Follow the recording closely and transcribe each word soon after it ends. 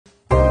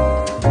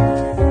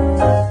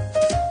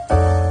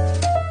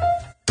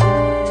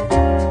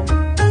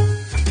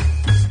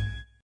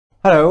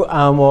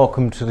and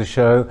welcome to the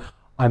show.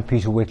 I'm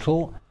Peter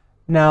Whittle.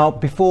 Now,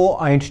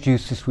 before I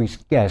introduce this week's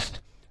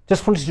guest,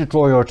 just wanted to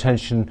draw your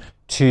attention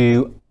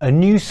to a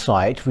new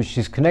site which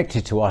is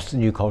connected to us, the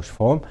New Culture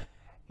Forum.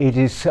 It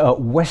is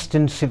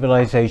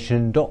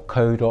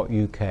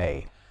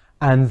westerncivilization.co.uk,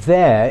 and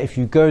there, if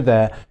you go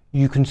there,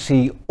 you can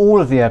see all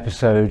of the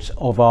episodes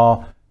of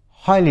our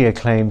highly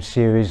acclaimed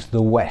series,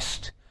 The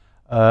West.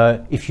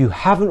 If you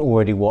haven't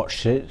already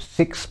watched it,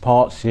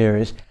 6-part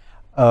series,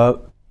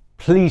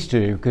 please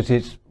do, because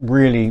it's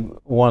really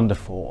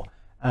wonderful.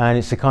 And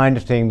it's the kind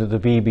of thing that the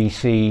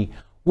BBC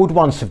would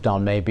once have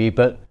done maybe,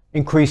 but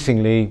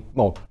increasingly,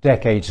 well,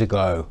 decades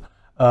ago,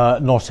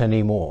 not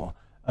anymore.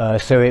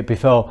 So it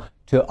befell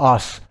to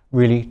us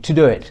really to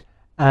do it.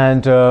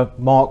 And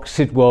Mark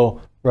Sidwell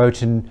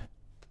wrote and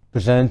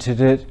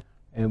presented it.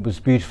 It was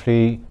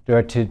beautifully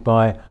directed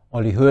by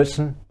Ollie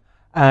Hurtson.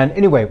 And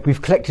anyway,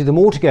 we've collected them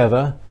all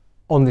together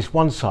on this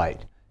one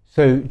site.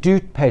 So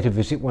do pay it a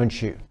visit,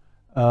 won't you?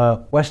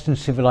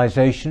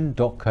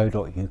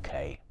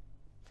 westerncivilization.co.uk.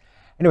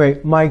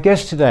 Anyway, my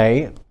guest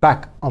today,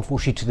 back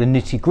unfortunately to the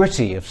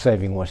nitty-gritty of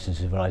saving Western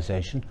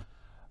civilization,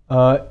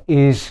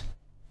 is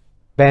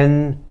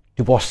Ben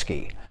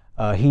Dubosky.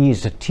 He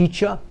is a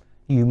teacher.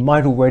 You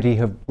might already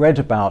have read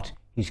about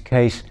his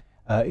case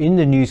in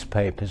the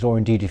newspapers, or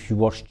indeed if you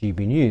watch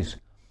GB News.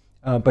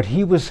 But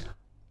he was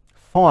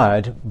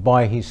fired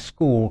by his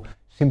school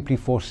simply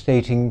for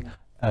stating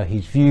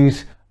his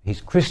views,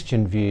 his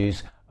Christian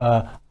views,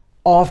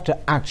 after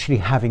actually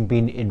having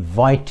been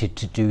invited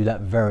to do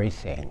that very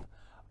thing.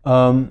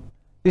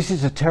 This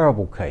is a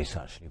terrible case,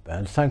 actually,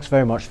 Ben. Thanks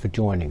very much for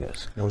joining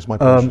us. It was my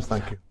pleasure.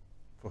 Thank you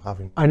for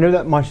having me. I know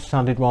that might have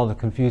sounded rather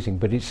confusing,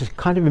 but it's a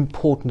kind of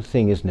important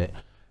thing, isn't it?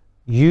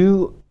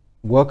 You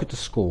work at the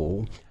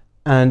school,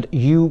 and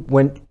you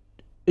went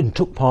and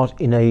took part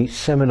in a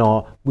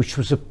seminar which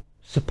was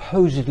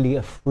supposedly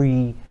a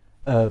free,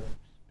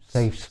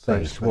 safe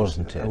space,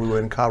 wasn't it? And we were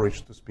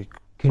encouraged to speak.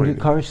 Can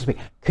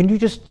you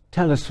just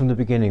tell us from the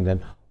beginning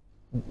then,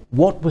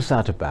 what was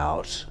that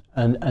about,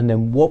 and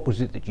then what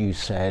was it that you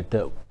said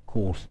that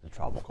caused the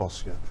trouble? Of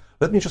course, yeah.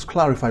 Let me just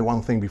clarify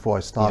one thing before I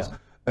start.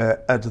 Yeah.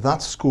 At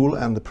that school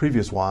and the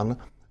previous one,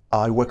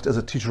 I worked as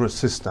a teacher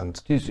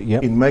assistant.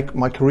 Yep. In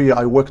my career,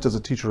 I worked as a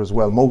teacher as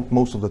well,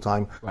 most of the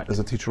time, right, as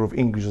a teacher of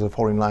English as a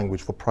foreign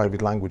language for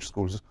private language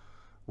schools,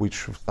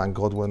 which, thank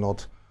God, were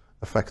not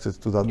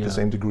affected to the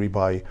same degree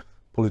by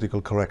political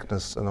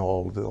correctness and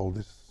all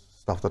this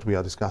stuff that we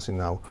are discussing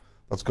now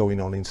that's going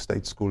on in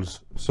state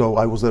schools. So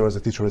I was there as a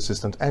teacher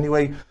assistant.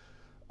 Anyway,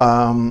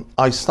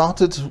 I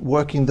started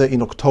working there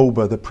in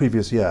October the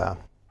previous year.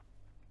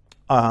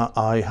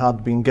 I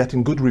had been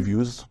getting good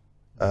reviews.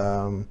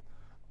 I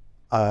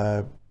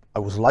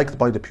was liked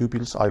by the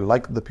pupils. I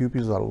liked the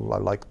pupils. I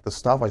liked the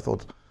staff. I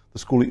thought the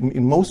school,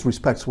 in most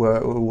respects,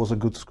 was a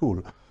good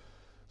school.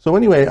 So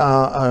anyway,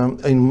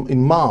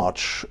 in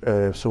March,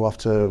 so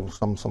after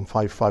some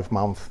five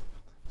months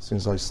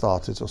since I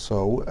started or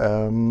so,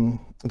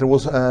 there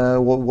was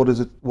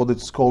what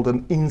it's called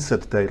an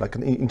inset day, like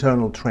an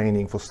internal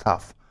training for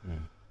staff.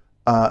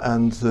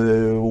 And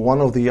one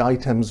of the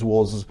items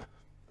was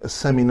a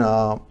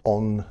seminar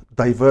on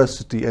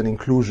diversity and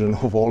inclusion,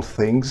 of all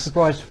things.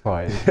 Surprise,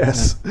 surprise.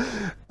 Yes. Yeah.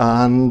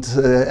 And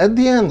at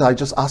the end, I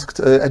just asked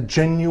a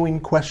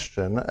genuine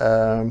question,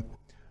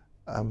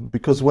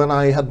 because when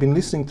I had been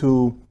listening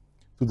to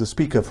the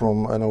speaker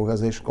from an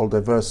organization called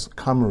Diverse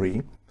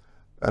Camry,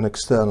 an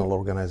external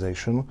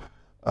organization,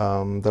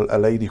 a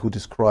lady who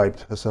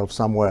described herself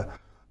somewhere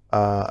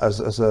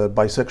as a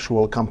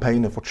bisexual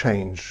campaigner for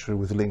change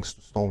with links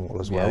to Stonewall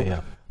as well.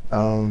 Yeah.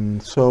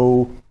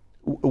 So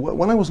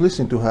when I was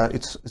listening to her,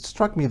 it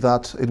struck me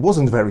that it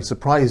wasn't very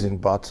surprising,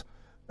 but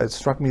it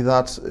struck me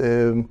that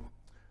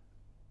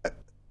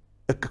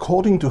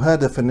according to her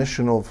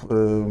definition of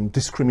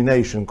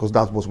discrimination, because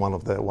that was one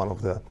of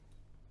the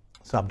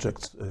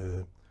subjects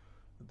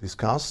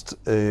discussed,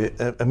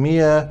 a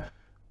mere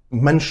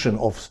mention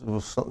of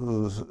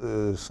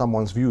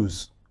someone's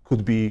views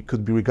could be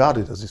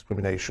regarded as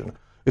discrimination.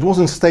 It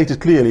wasn't stated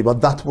clearly,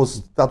 but that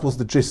was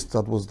the gist.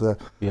 That was the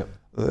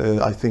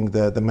I think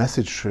the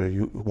message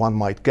one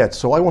might get.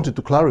 So I wanted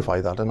to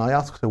clarify that, and I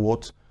asked her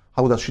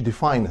how does she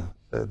define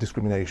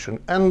discrimination,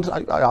 and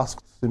I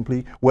asked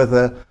simply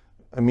whether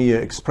a mere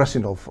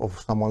expression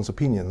of someone's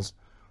opinions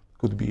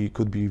could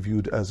be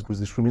viewed as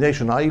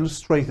discrimination. I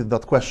illustrated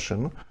that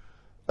question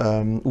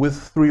with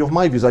 3 of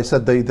my views. I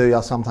said they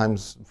are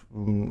sometimes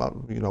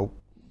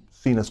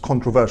seen as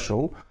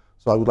controversial.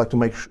 So I would like to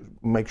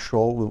make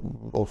sure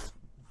or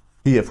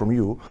hear from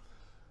you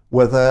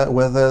whether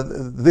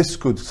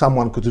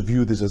someone could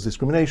view this as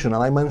discrimination.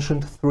 And I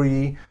mentioned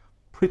 3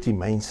 pretty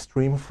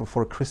mainstream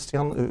for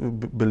Christian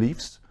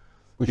beliefs.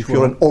 If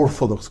you're an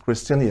Orthodox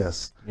Christian,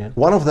 yes. Yeah.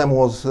 One of them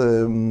was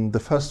the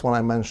first one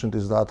I mentioned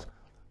is that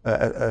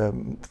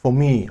for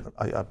me,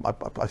 I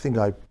think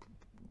I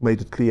made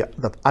it clear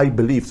that I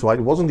believe. So I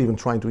wasn't even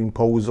trying to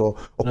impose or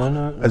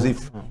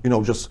if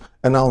just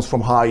announce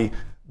from high,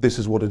 this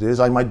is what it is.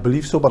 I might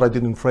believe so, but I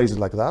didn't phrase it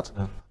like that.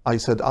 I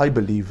said, I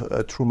believe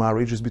a true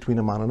marriage is between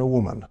a man and a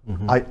woman.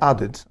 I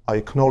added, I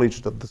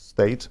acknowledged that the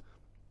state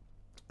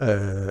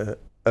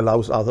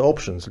allows other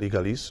options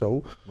legally,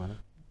 so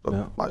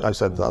I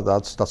said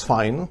that's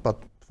fine,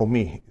 but for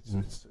me,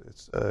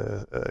 it's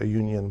a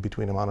union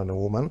between a man and a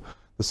woman.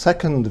 The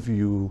second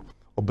view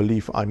or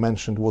belief I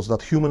mentioned was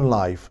that human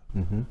life,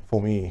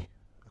 for me,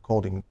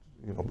 according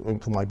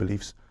to my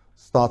beliefs,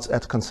 starts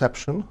at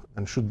conception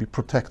and should be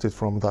protected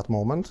from that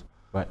moment.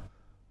 Right.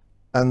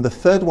 And the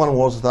third one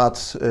was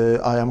that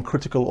I am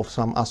critical of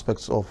some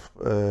aspects of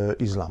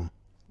Islam,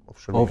 of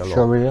Sharia law.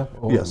 Sharia?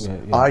 Yes.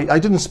 I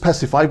didn't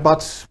specify,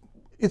 but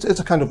it's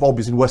a kind of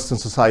obvious in Western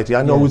society.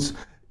 I know it's,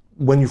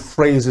 when you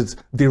phrase it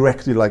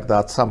directly like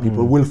that, some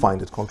people will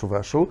find it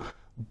controversial,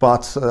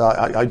 but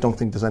I don't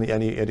think there's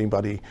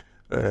anybody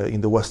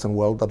in the Western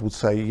world that would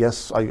say,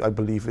 yes, I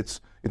believe it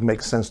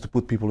makes sense to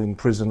put people in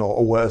prison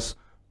or worse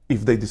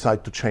if they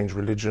decide to change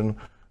religion,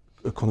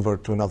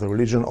 convert to another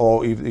religion,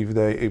 or if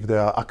they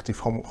are active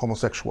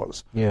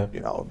homosexuals. Yeah.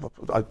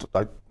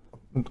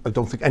 I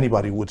don't think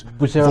anybody would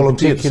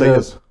volunteer to say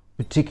yes.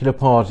 Particular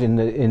part in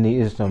the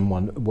Islam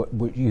one,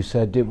 what you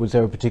said, was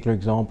there a particular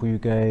example you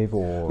gave,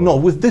 or? No,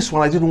 with this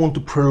one I didn't want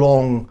to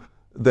prolong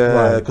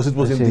because it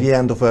was in the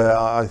end of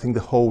I think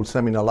the whole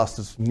seminar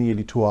lasted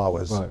nearly 2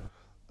 hours. Right.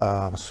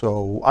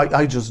 So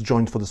I just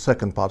joined for the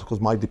second part because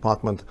my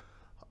department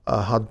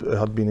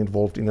had been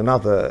involved in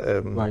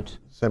another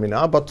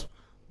seminar, but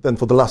then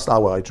for the last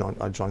hour I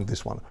joined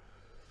this one.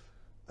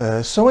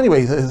 So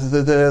anyway,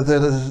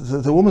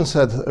 the woman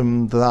said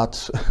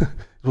that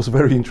it was a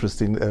very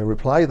interesting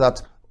reply,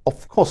 that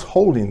of course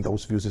holding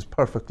those views is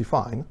perfectly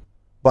fine,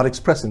 but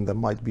expressing them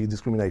might be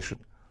discrimination.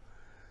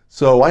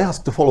 So I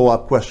asked the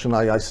follow-up question.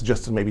 I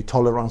suggested maybe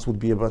tolerance would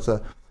be a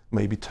better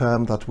maybe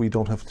term, that we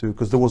don't have to,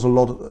 because there was a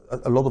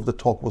lot of the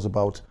talk was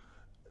about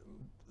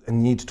a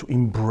need to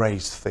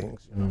embrace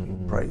things,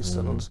 embrace,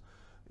 and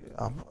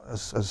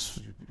as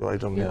I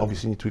don't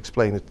obviously need to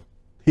explain it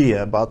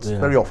here, but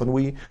very often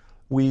we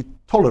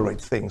tolerate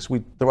things.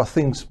 There are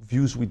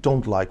views we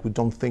don't like, we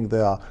don't think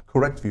they are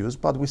correct views,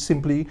 but we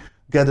simply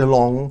get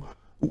along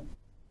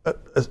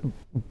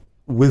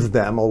with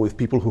them or with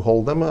people who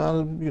hold them,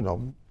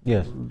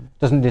 Yes,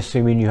 doesn't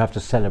necessarily mean you have to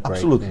celebrate.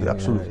 Absolutely,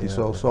 absolutely.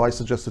 So I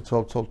suggested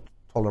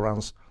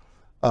tolerance.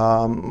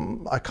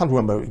 I can't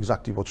remember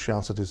exactly what she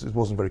answered. It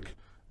wasn't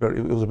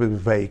it was a bit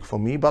vague for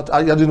me, but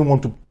I didn't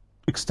want to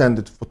extend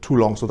it for too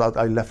long, so that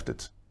I left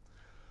it.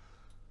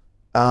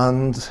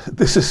 And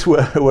this is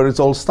where it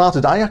all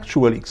started. I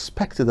actually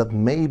expected that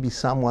maybe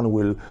someone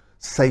will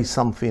say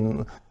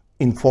something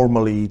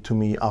informally to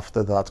me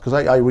after that, because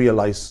I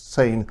realized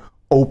saying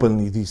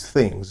openly these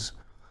things,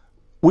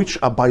 which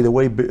are, by the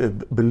way,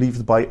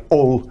 believed by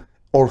all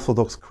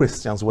Orthodox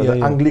Christians, whether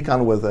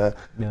Anglican, whether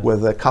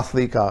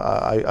Catholic.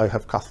 I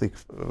have Catholic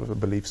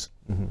beliefs.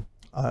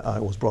 I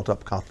was brought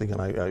up Catholic,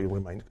 and I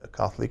remain a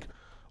Catholic,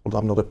 although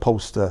I'm not a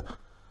poster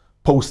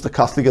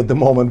Catholic at the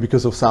moment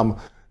because of some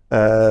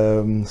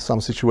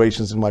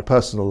situations in my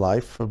personal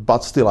life,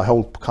 but still I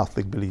hold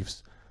Catholic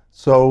beliefs.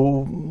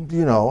 So,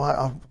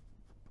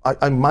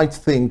 I might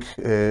think,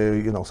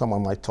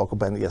 someone might talk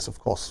about, yes, of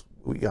course,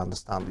 we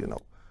understand,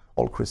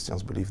 all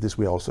Christians believe this.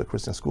 We are also a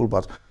Christian school,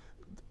 but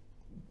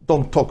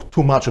don't talk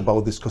too much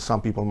about this because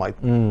some people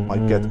might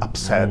get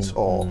upset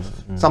or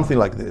something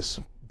like this.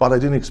 But I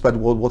didn't expect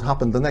what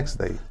happened the next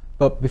day.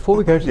 But before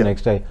we go to the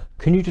next day,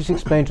 can you just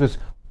explain to us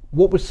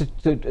what was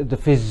the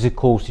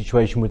physical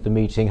situation with the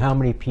meeting? How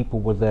many people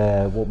were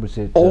there? What was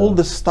it? All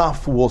the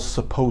staff was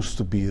supposed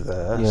to be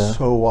there.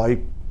 So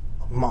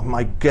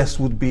my guess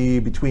would be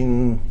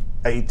between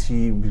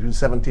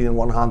 70 and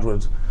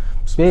 100.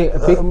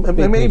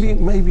 Maybe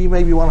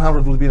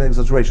 100 would be an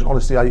exaggeration.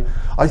 Honestly,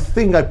 I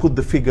think I put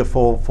the figure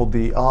for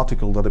the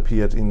article that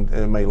appeared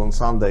in Mail on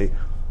Sunday.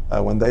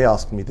 When they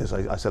asked me this,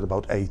 I said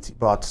about 80.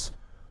 But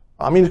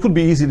I mean, it could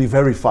be easily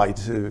verified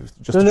to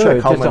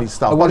check how many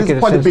staff. But it's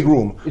quite a big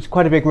room. It's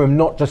quite a big room,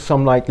 not just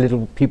some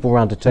little people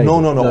around a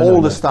table. No.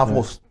 All the staff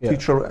was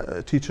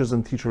teachers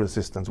and teacher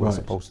assistants were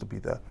supposed to be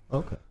there.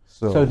 Okay.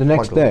 So the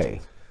next day.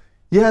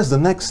 Yes, the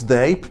next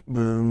day,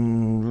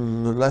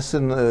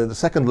 the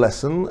second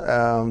lesson,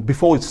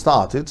 before it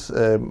started,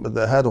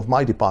 the head of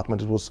my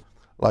department, it was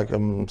like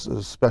a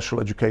special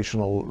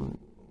educational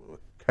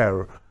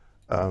care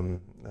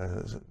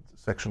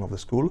section of the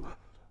school,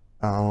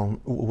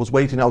 was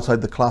waiting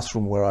outside the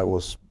classroom where I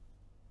was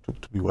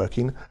to be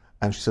working,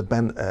 and she said,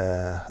 Ben,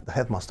 the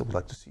headmaster would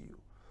like to see you.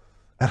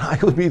 And I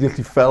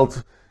immediately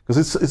felt,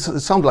 because it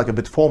sounded like a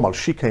bit formal,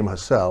 she came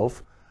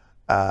herself,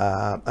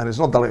 and it's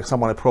not that like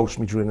someone approached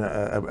me during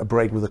a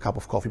break with a cup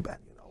of coffee. Ben,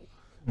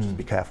 just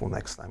be careful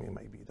next time.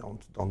 Maybe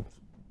don't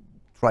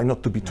try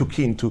not to be too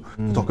keen to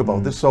talk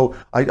about this. So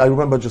I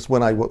remember just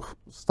when I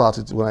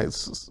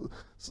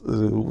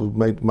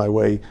made my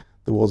way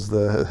towards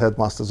the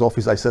headmaster's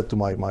office, I said to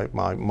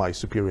my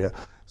superior,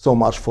 "So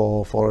much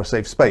for a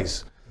safe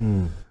space."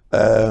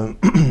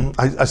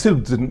 I still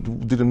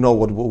didn't know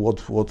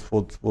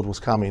what was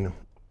coming,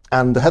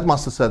 and the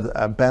headmaster said,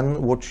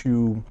 "Ben, what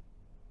you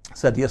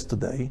said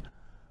yesterday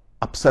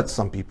upset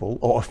some people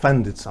or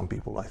offended some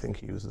people. I think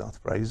he used that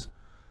phrase.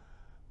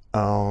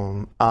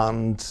 Some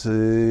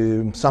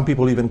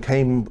people even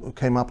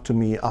came up to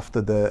me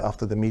after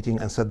the meeting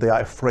and said they are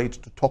afraid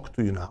to talk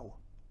to you now.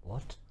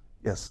 What?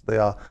 Yes, they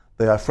are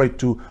afraid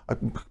to.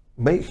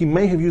 He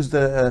may have used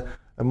a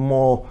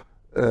more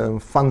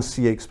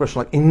fancy expression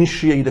like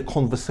initiate a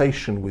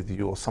conversation with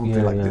you or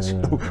something like this,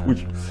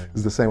 which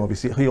is the same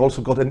obviously. He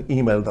also got an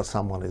email that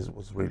someone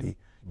was really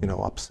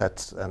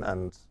upset,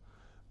 and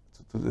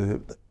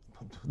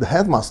the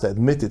headmaster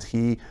admitted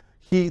he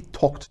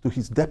talked to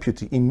his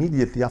deputy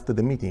immediately after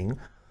the meeting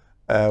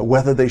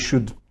whether they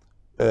should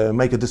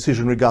make a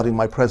decision regarding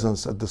my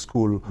presence at the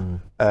school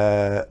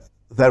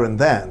there and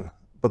then,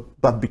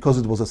 but because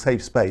it was a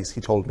safe space,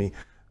 he told me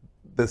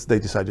they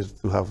decided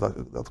to have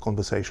that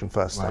conversation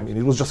first. Right. I mean,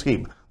 it was just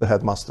him, the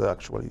headmaster,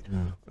 actually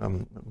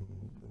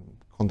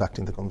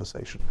conducting the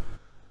conversation.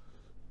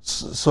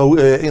 So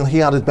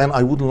he added, Ben,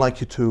 I wouldn't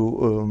like you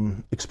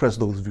to express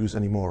those views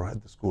anymore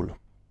at the school.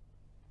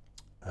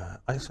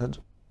 I said,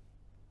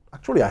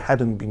 actually, I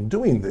hadn't been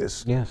doing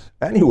this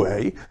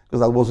anyway,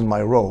 because that wasn't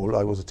my role.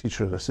 I was a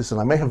teacher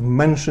assistant. I may have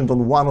mentioned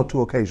on 1 or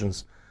 2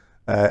 occasions,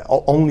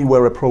 only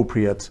where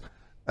appropriate,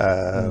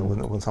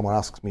 when someone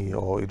asks me,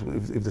 or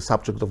if the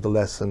subject of the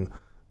lesson,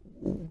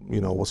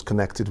 was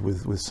connected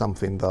with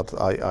something that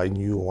I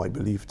knew or I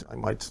believed I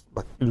might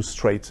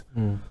illustrate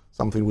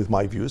something with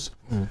my views.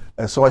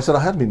 So I said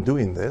I had been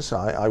doing this.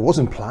 I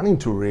wasn't planning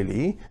to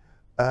really.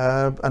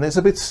 And it's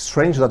a bit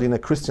strange that in a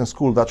Christian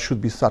school that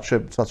should be such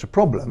a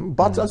problem.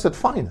 But I said,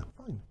 fine.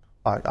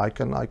 I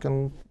can.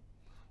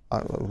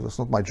 That's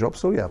not my job.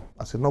 So yeah,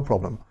 I said no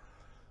problem.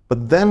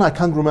 But then I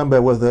can't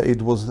remember whether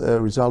it was a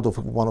result of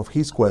one of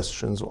his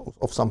questions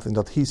of something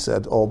that he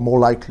said, or more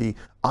likely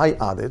I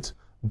added.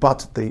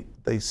 But they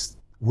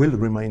will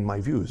remain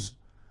my views,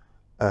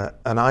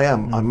 and I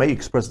may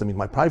express them in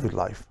my private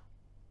life.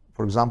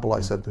 For example, I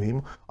said to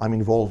him, I'm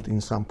involved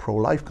in some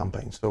pro-life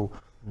campaigns. So.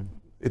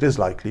 It is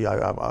likely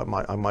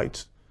I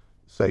might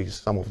say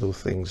some of those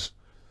things,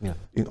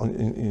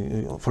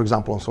 for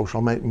example, on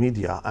social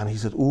media. And he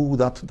said, "Oh,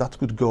 that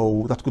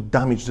could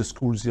damage the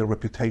school's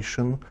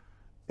reputation.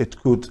 It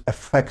could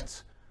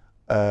affect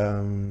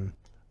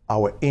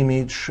our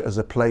image as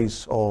a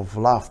place of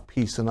love,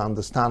 peace, and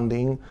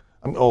understanding."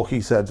 Or he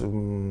said,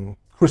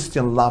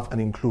 "Christian love and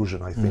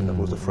inclusion." I think that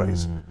was the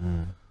phrase,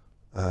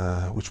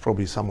 which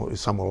probably is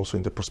somewhere also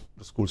in the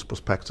school's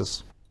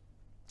prospectus.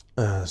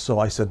 So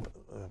I said.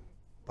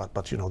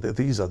 But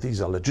these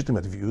are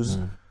legitimate views.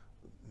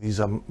 These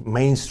are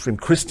mainstream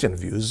Christian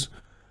views.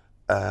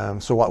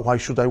 So why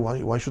should I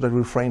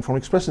refrain from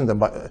expressing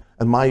them?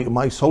 And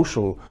my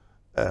social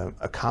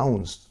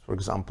accounts, for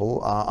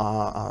example,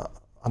 are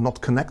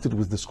not connected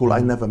with the school. I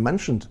had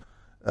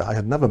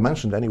never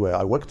mentioned anywhere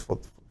I worked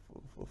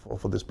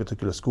for this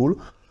particular school.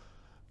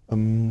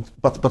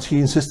 But he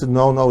insisted,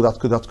 no, that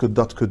could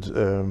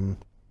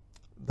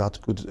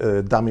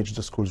damage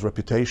the school's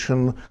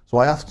reputation. So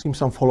I asked him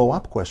some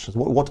follow-up questions.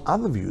 What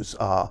other views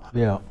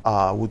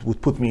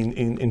would put me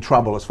in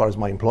trouble as far as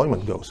my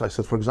employment goes? I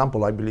said, for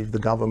example, I believe the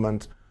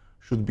government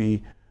should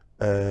be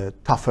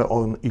tougher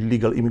on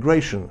illegal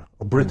immigration,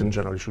 or Britain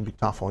generally should be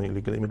tougher on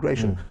illegal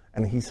immigration.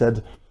 And he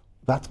said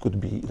that could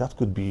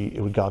be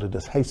regarded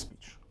as hate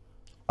speech.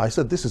 I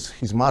said, this is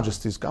His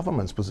Majesty's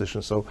government's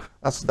position, so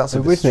that's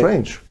a bit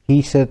strange.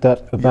 He said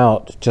that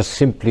about just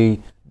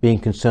simply being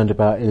concerned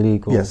about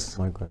illegal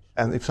migration.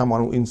 And if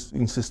someone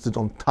insisted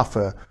on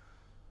tougher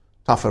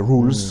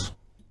rules,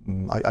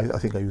 I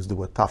think I used the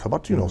word tougher,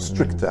 but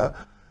stricter,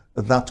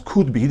 that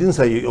could be, he didn't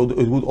say it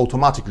would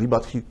automatically,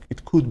 but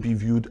it could be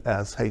viewed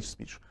as hate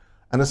speech.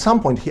 And at some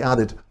point he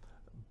added,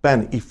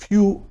 Ben, if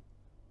you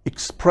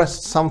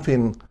expressed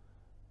something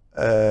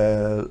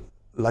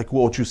like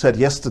what you said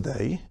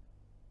yesterday,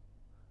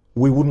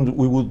 we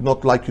would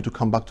not like you to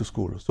come back to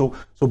school.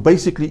 So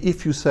basically,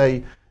 if you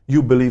say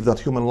you believe that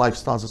human life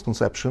starts at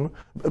conception,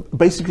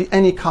 basically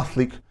any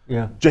Catholic,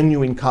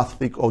 genuine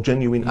Catholic or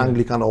genuine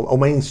Anglican or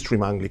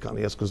mainstream Anglican,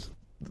 yes, because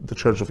the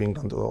Church of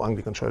England or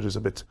Anglican Church is a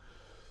bit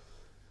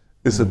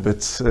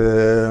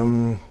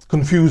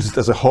confused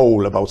as a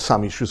whole about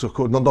some issues, of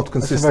course, not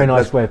consistent. That's a very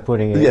nice way of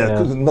putting it.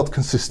 Yeah, not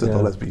consistent,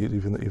 or let's be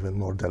even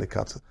more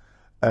delicate.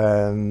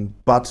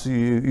 But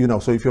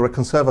so if you're a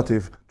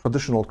conservative,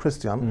 traditional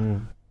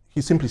Christian,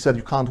 he simply said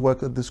you can't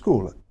work at the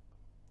school.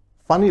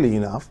 Funnily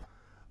enough,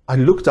 I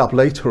looked up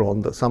later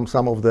on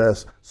some of their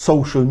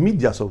social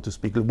media, so to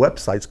speak,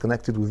 websites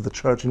connected with the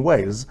church in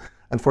Wales.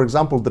 And for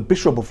example, the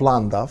Bishop of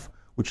Llandaff,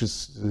 which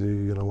is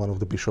one of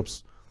the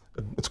bishops,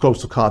 it's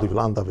close to Cardiff.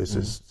 Llandaff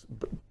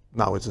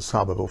now it's a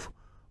suburb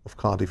of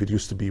Cardiff. It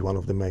used to be one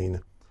of the main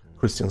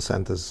Christian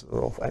centres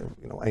of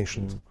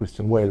ancient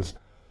Christian Wales.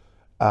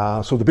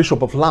 So the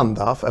Bishop of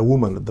Llandaff, a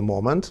woman at the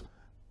moment,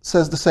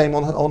 says the same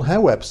on her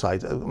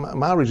website.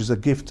 Marriage is a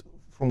gift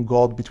from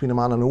God between a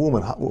man and a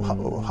woman,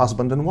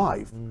 husband and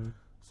wife.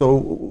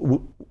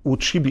 So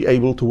would she be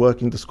able to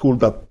work in the school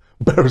that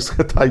bears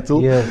her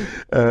title?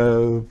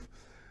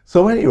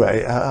 So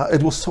anyway,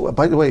 it was so.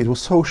 By the way, it was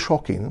so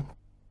shocking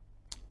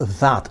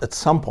that at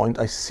some point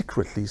I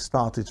secretly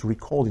started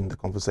recording the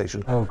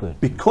conversation. Oh, good.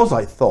 Because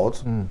I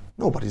thought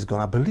nobody's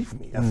gonna believe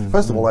me. And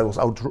first of all, I was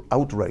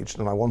outraged,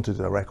 and I wanted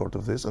a record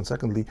of this. And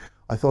secondly,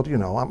 I thought, you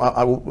know,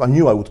 I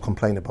knew I would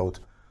complain about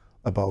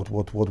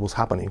what was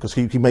happening, because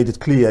he made it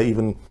clear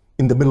even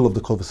in the middle of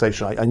the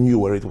conversation. I knew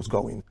where it was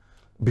going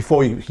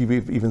before he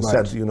even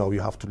said, you know, you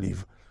have to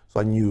leave. So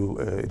I knew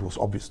it was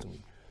obvious to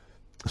me.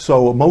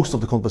 So most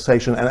of the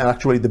conversation, and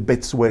actually the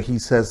bits where he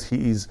says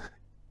he is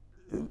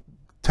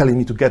telling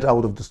me to get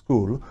out of the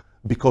school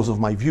because of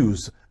my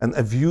views, and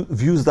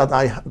views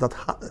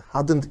that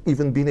hadn't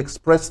even been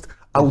expressed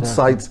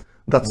outside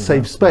that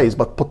safe space,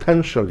 but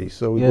potentially.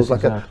 So it was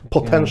like a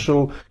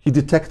potential. He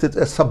detected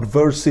a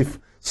subversive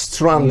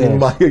strand in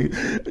my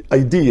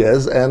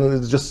ideas, and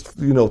it's just,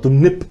 you know, to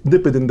nip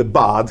it in the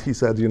bud. He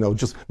said, you know,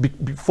 just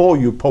before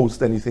you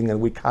post anything and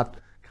we catch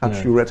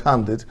you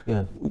red-handed,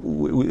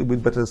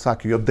 we'd better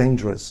sack you. You're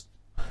dangerous.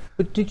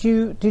 But did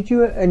you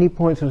at any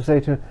point sort of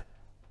say to him,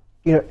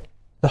 you know,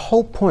 the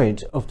whole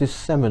point of this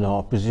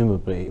seminar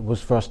presumably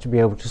was for us to be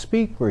able to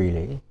speak,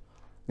 really,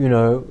 you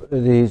know,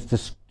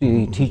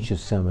 the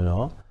teachers'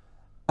 seminar,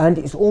 and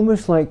it's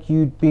almost like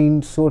you'd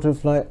been sort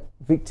of like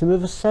victim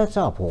of a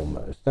setup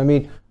almost. I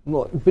mean,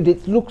 but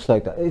it looks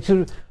like that. It's sort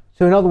of,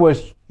 so in other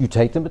words, you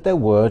take them at their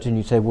word and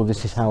you say, well,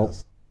 this is how,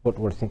 what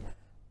I think,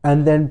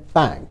 and then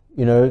bang,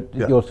 you know,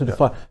 you're sort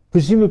of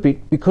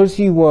presumably because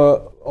you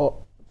were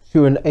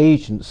through an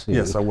agency.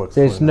 Yes, I worked.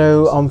 There's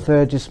no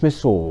unfair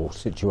dismissal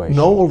situation.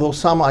 No, although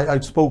some I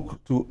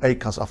spoke to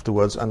ACAS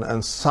afterwards,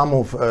 and some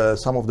of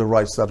the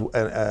rights that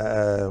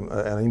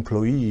an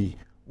employee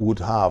would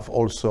have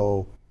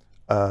also.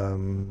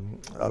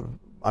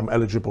 I'm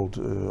eligible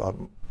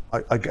to.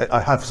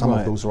 I have some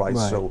of those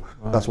rights, so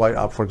that's why,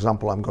 for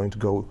example, I'm going to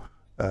go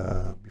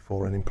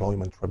before an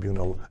employment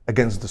tribunal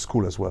against the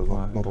school as well,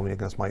 not only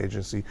against my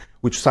agency,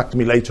 which sacked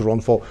me later on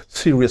for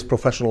serious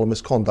professional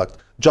misconduct,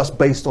 just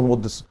based on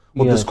what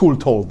the school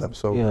told them.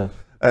 So,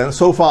 and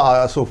so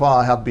far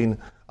I had been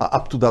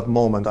up to that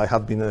moment. I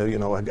had been, you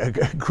know, a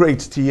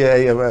great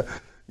TA,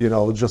 you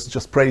know,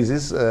 just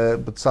praises.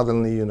 But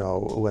suddenly, you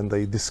know, when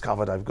they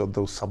discovered I've got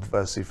those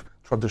subversive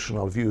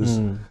traditional views,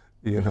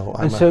 you know,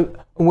 and so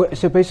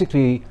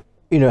basically,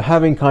 you know,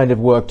 having kind of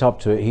worked up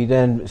to it, he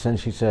then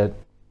essentially said,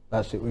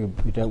 that's it,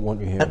 we don't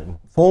want you here anymore.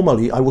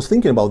 Formally, I was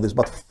thinking about this,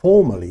 but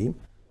formally,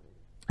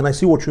 and I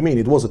see what you mean,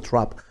 it was a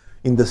trap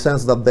in the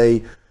sense that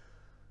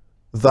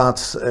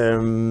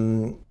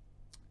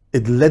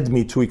it led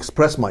me to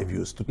express my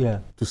views.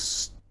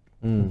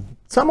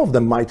 Some of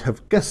them might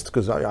have guessed,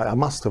 because I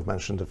must have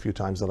mentioned a few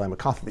times that I'm a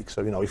Catholic.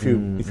 So, you know, if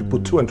you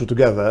put two and two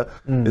together,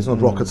 it's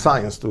not rocket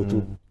science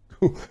to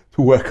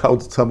work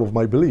out some of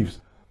my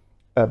beliefs.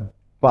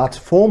 But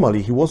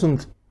formally, he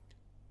wasn't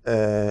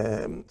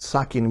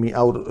sacking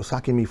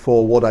me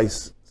for what I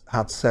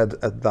had said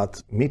at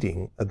that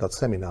meeting, at that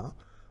seminar,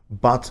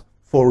 but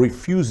for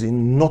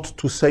refusing not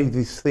to say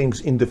these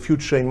things in the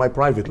future in my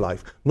private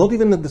life, not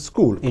even at the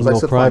school. In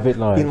your private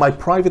life. In my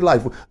private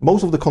life.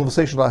 Most of the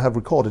conversations I have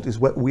recorded is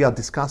where we are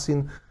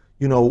discussing,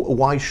 you know,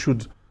 why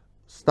should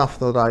stuff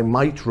that I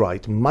might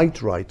write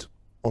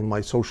on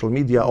my social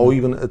media, or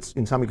even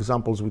in some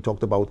examples we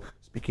talked about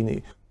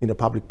speaking in a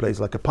public place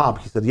like a pub.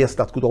 He said, yes,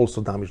 that could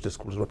also damage the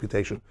school's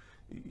reputation.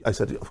 I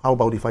said, how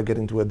about if I get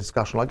into a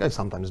discussion like I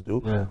sometimes do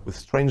with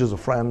strangers or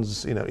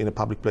friends, you know, in a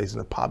public place,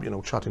 in a pub, you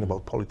know, chatting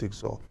about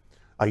politics or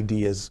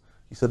ideas.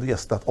 He said,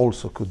 yes, that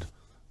also could,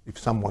 if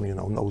someone, you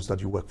know, knows that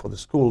you work for the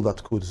school,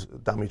 that could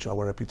damage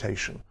our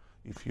reputation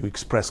if you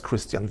express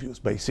Christian views,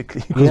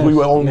 basically. Because we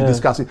were only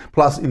discussing,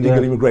 plus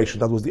illegal immigration.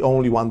 That was the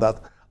only one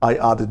that I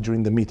added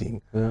during the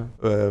meeting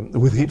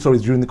with him,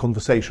 during the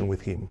conversation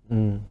with him.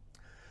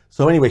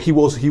 So anyway, he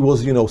was,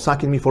 you know,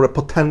 sacking me for a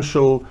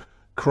potential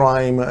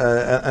crime,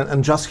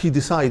 and just he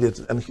decided,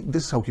 and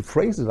this is how he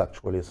phrased it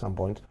actually at some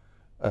point,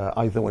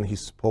 either when he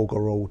spoke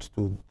or wrote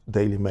to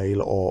Daily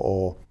Mail,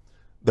 or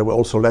there were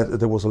also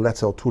there was a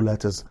letter or two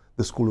letters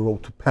the school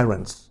wrote to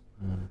parents,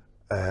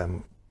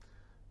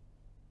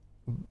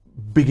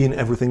 bigging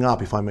everything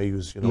up, if I may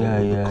use, you know,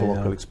 the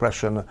colloquial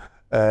expression,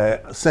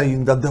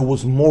 saying that there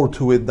was more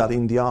to it than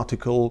in the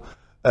article,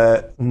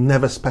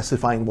 never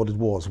specifying what it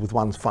was, with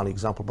one funny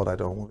example, but I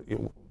don't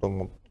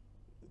want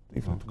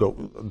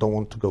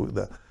to go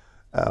there.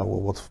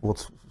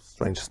 What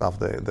strange stuff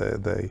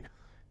they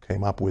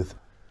came up with.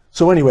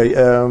 So anyway,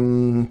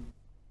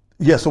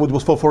 so it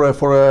was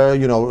for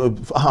you know,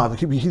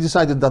 he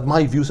decided that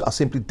my views are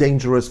simply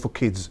dangerous for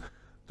kids.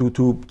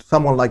 To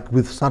someone like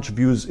with such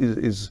views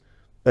is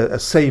a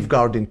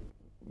safeguarding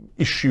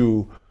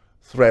issue,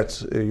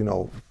 threat, you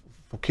know,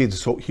 for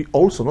kids. So he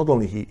also, not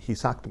only he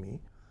sacked me,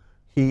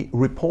 he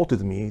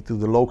reported me to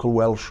the local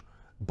Welsh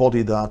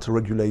body that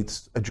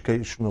regulates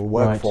educational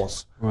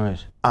workforce.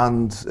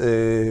 And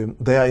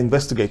they are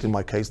investigating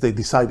my case. They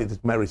decided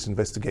it merits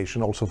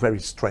investigation, also very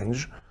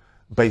strange,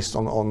 based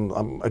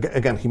on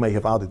again, he may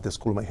have added, the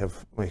school may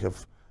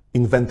have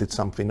invented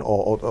something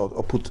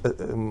or put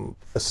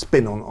a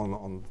spin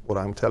on what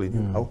I'm telling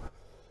you now.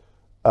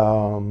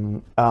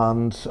 And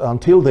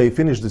until they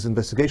finish this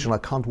investigation, I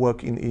can't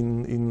work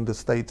in the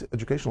state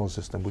educational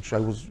system, which I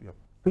was. Yeah.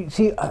 But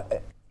see,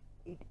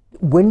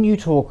 when you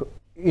talk,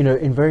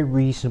 in very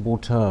reasonable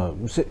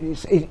terms,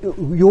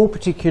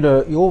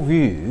 your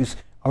views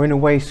are in a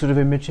way sort of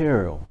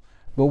immaterial.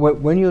 But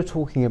when you're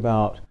talking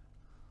about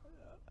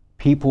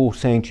people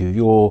saying to you,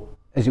 your,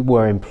 as it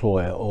were,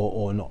 employer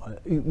or not,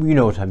 you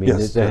know what I mean,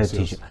 Yes, the head yes,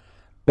 teacher, yes.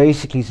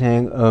 basically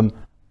saying,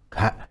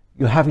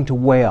 you're having to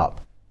weigh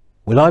up.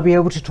 Will I be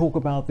able to talk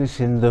about this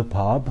in the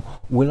pub?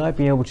 Will I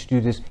be able to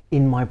do this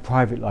in my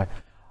private life?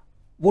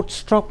 What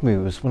struck me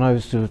was, when I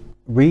was sort of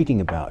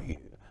reading about you,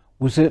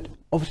 was that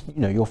obviously,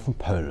 you're from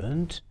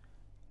Poland.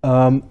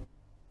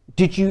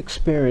 Did you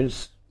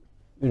experience,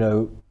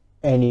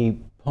 any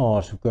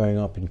part of growing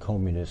up in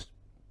communist?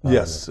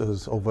 Yes, it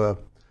was over.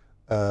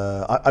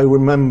 I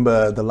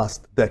remember the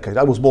last decade.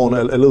 I was born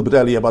a little bit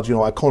earlier, but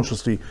I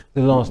consciously.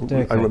 The last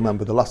decade. I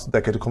remember the last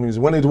decade of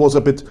communism when it was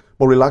a bit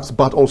more relaxed,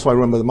 but also I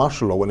remember the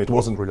martial law when it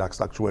wasn't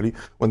relaxed actually,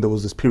 when there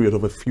was this period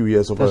of a few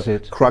years of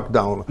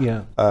crackdown.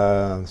 Yeah.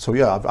 So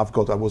yeah,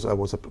 I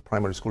was a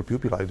primary school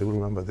pupil. I do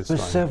remember this time.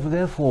 So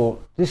therefore,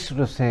 this sort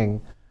of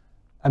thing,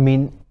 I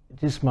mean,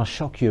 this must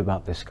shock you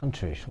about this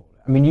country.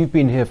 I mean, you've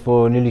been here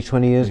for nearly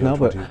 20 years now,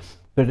 20 years.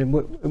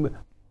 but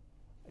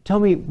tell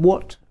me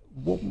what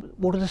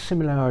are the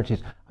similarities?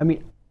 I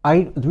mean,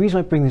 the reason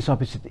I bring this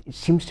up is that it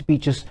seems to be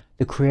just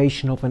the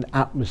creation of an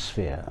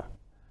atmosphere,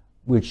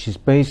 which is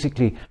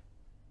basically,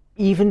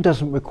 even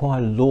doesn't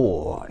require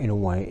law in a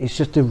way. It's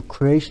just the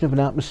creation of an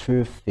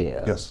atmosphere of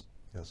fear. Yes,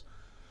 yes.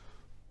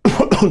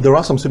 There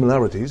are some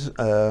similarities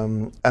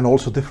and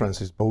also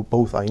differences.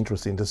 Both are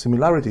interesting. The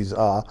similarities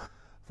are,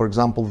 for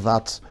example,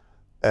 that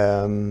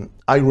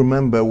I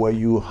remember where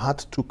you had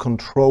to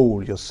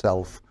control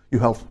yourself. You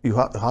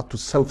had to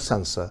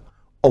self-censor,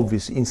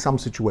 obviously, in some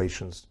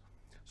situations.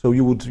 So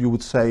you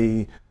would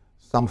say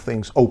some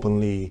things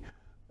openly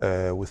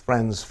with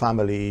friends,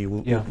 family.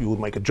 You would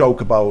make a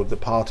joke about the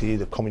party,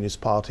 the Communist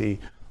Party,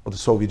 or the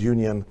Soviet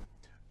Union.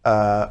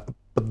 But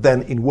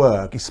then in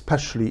work,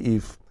 especially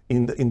if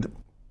in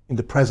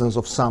the presence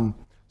of some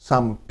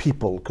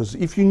people, because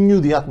if you knew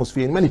the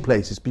atmosphere in many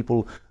places,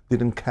 people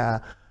didn't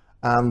care,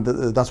 and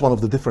that's one of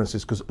the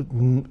differences. Because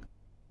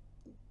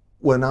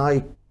when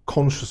I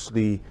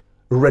consciously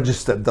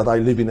registered that I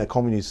live in a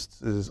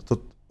communist,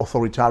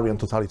 authoritarian,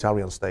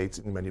 totalitarian state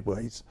in many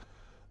ways,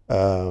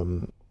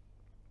 it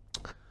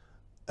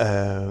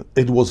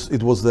was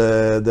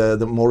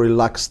the more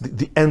relaxed,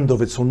 the end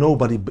of it. So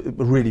nobody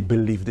really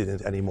believed in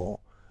it anymore.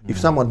 If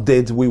someone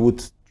did, we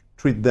would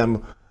treat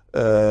them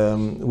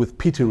with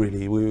pity.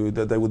 Really,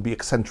 they would be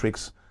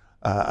eccentrics,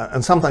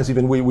 and sometimes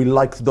even we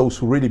liked those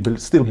who really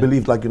still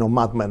believed, like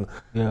madmen,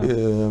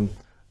 who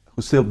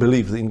still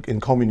believed in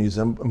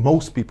communism.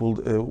 Most people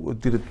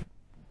did it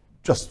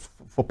just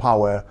for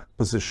power,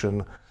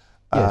 position,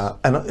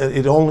 and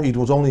it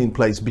was only in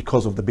place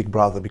because of the Big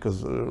Brother.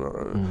 Because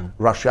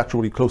Russia,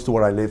 actually, close to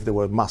where I live, there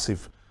were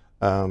massive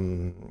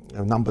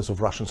numbers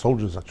of Russian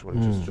soldiers, actually,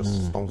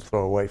 just stones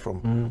throw away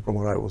from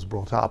where I was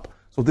brought up.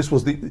 So this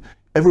was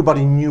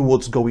everybody knew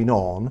what's going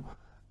on,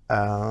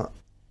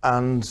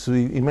 and so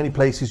in many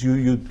places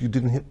you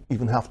didn't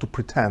even have to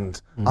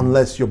pretend,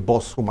 unless your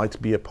boss, who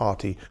might be a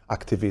party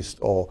activist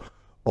or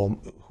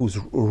whose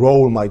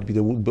role might be,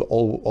 there would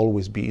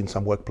always be in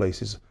some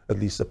workplaces at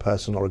least a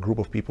person or a group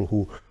of people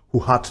who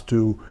had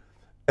to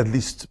at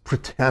least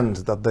pretend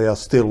that they are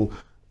still,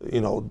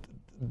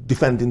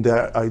 defending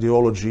their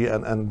ideology,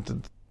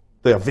 and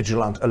they are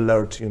vigilant,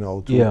 alert,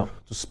 to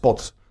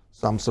spot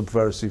some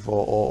subversive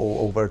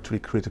or overtly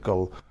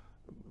critical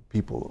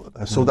people.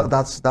 So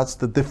that's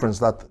the difference,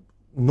 that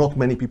not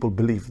many people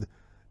believed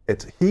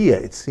it. Here,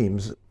 it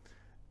seems,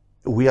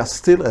 we are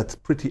still at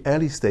pretty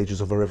early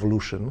stages of a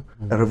revolution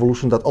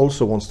that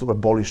also wants to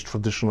abolish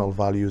traditional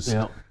values,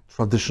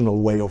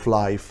 traditional way of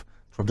life,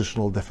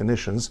 traditional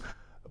definitions,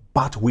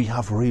 but we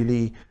have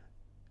really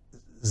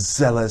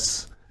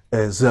zealous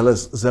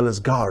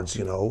guards,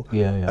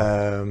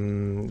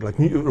 like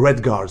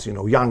red guards,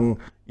 young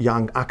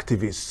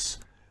activists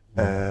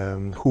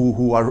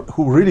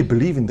who really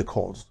believe in the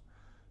cause.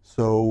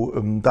 So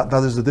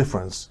that is the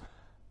difference.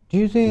 Do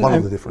you think one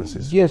of the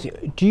differences? Yes.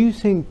 Do you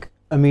think?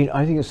 I mean,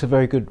 I think it's a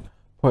very good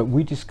point.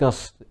 We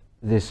discuss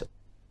this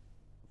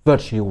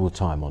virtually all the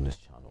time on this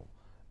channel.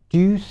 Do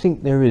you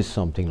think there is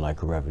something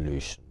like a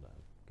revolution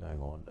going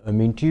on? I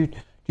mean, do you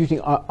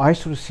think? I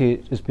sort of see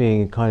it as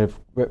being a kind of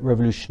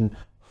revolution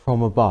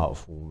from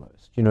above,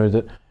 almost.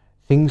 That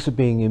things are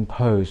being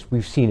imposed.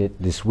 We've seen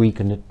it this week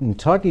in an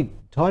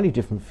entirely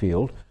different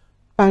field,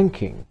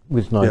 banking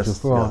with Nigel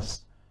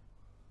Farage.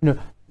 Yes.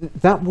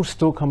 That will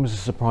still come as a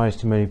surprise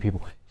to many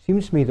people. It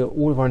seems to me that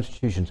all of our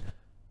institutions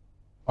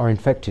are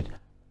infected,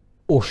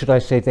 or should I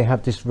say they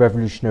have this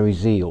revolutionary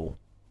zeal.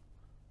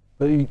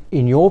 But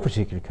in your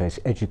particular case,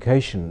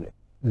 education,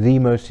 the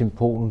most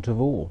important of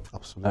all.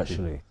 Absolutely.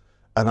 Actually.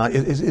 And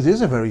it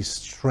is a very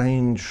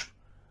strange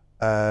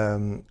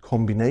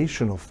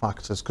combination of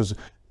factors, because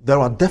there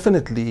are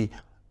definitely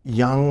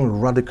young,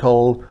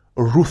 radical,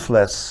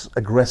 ruthless,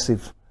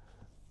 aggressive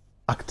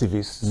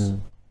activists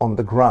on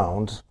the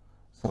ground,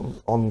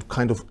 on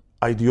kind of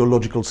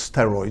ideological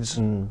steroids,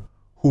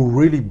 who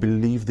really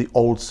believe the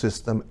old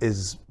system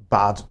is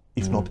bad,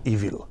 if not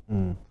evil.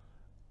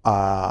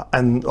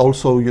 And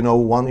also, you know,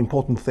 one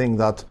important thing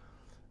that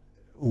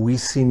we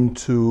seem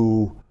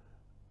to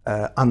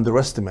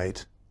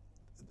underestimate,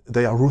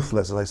 they are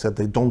ruthless, as I said,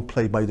 they don't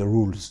play by the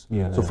rules.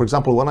 So for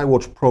example, when I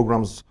watch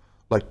programs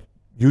like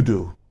you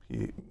do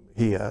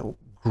here,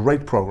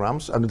 great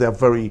programs, and they're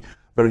very,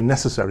 very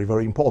necessary,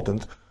 very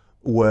important,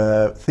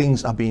 where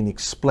things are being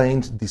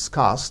explained,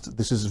 discussed,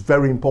 this is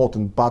very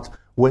important, but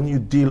when you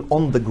deal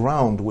on the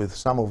ground with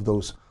some of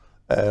those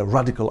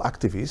radical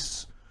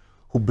activists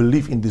who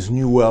believe in this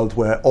new world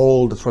where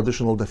all the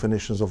traditional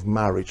definitions of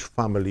marriage,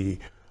 family,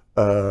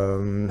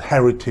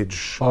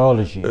 heritage,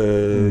 biology,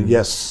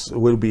 yes,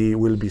 will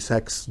be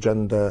sex,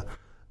 gender,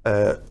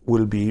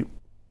 will be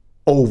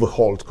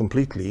overhauled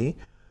completely.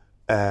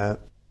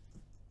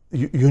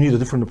 You need a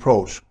different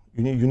approach.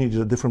 You need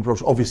a different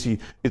approach. Obviously,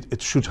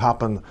 it should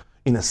happen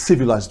in a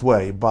civilized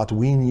way, but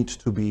we need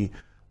to be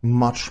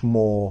much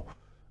more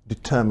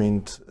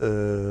determined,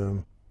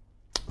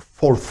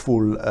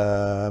 forceful.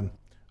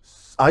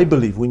 I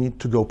believe we need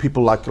to go,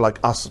 people like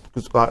us,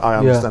 because I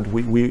understand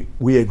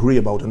we agree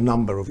about a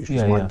number of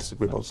issues, might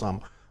disagree about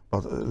some,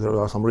 but there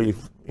are some really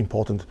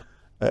important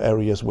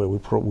areas where we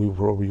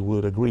probably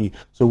would agree.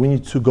 So we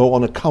need to go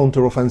on a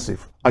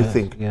counter-offensive, I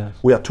think.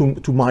 We are too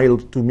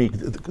mild, too meek,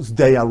 because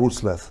they are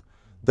ruthless.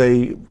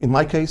 They, in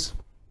my case,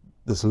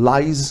 there's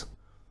lies,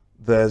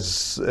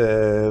 there's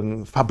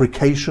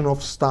fabrication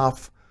of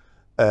stuff,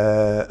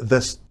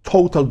 there's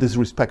total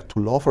disrespect to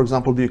law. For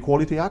example, the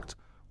Equality Act.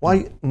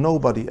 Why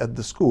nobody at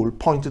the school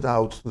pointed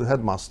out to the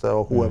headmaster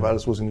or whoever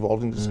else was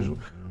involved in the decision,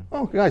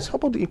 oh guys, how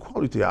about the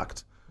Equality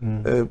Act?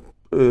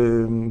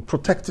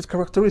 Protected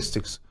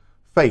characteristics,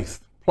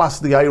 faith, plus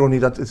the irony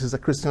that it is a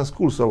Christian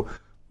school. So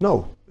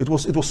no, it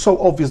was so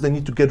obvious they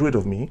need to get rid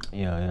of me.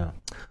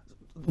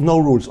 No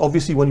rules.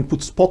 Obviously, when you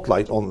put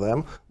spotlight on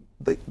them,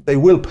 they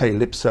will pay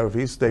lip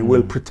service. They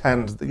will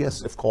pretend,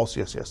 yes, of course,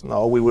 yes.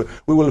 No, we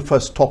will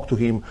first talk to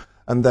him,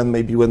 and then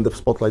maybe when the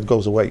spotlight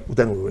goes away,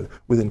 then we will,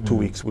 within 2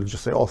 weeks, we'll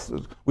just say, oh,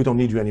 we don't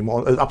need you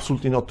anymore.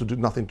 Absolutely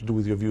nothing to do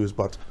with your views,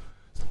 but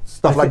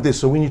stuff like this.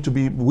 So we need to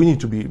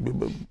be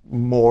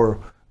more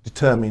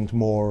determined,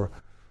 more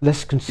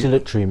less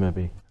conciliatory,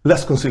 maybe.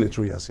 Less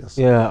conciliatory, yes.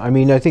 Yeah, I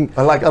mean, I think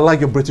I like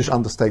your British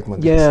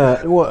understatement.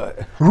 Yeah, well,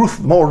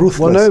 more ruthless.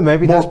 Well, no,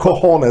 maybe more that's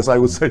cojones, I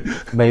would say.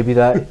 Maybe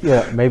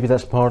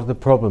that's part of the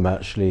problem,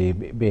 actually,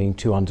 being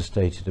too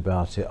understated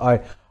about it.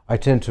 I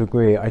tend to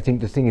agree. I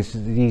think the thing is that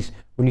these,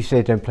 when you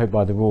say don't play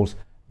by the rules,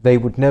 they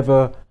would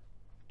never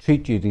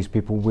treat you, these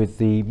people, with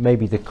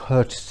maybe the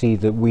courtesy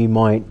that we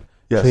might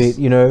treat.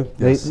 You know,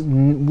 they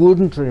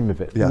wouldn't dream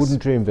of it.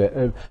 Wouldn't dream of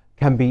it.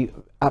 Can be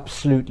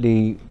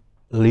absolutely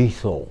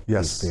lethal.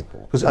 Yes, these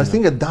people. Because I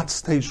think at that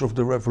stage of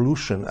the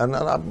revolution, and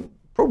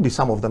probably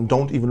some of them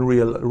don't even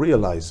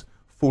realize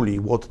fully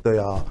what they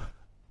are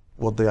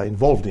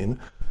involved in.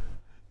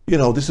 You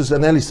know, this is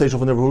an early stage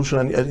of an revolution,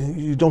 and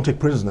you don't take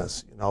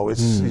prisoners. You know,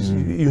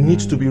 you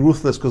need to be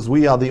ruthless because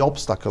we are the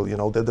obstacle. You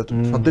know, the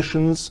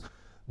traditions,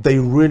 they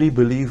really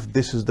believe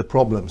this is the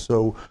problem.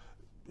 So,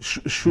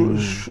 shall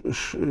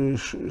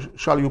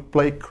you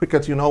play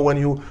cricket? You know, when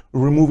you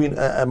removing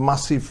a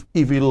massive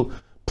evil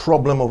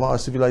problem of our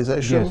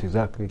civilization? Yes,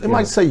 exactly. They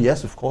might say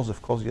yes, of course,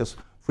 yes,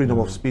 freedom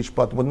of speech,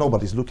 but when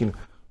nobody's looking,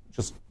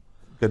 just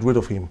get rid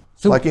of him.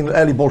 So, like in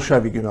early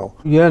Bolshevik, you know.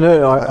 Yeah,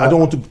 no, I don't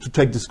want to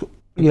take this.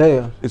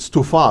 It's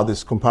too far,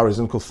 this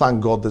comparison, because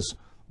thank God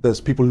there's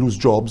people lose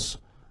jobs.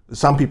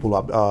 Some people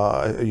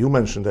are, you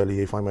mentioned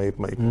earlier, if I may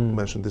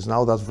mention this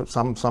now, that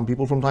some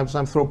people from time to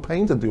time throw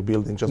paint at your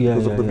building just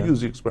because of the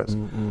views you express.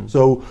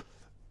 So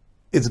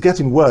it's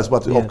getting worse,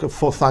 but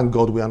for thank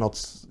God we are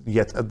not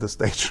yet at the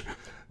stage.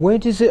 Where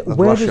does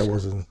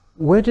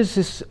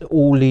this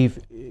all leave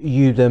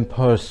you then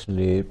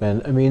personally,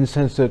 Ben? I mean, in the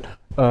sense that,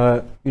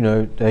 you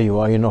know, there you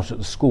are, you're not at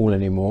the school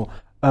anymore.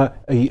 Are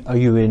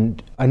you in?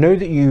 I know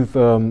that you've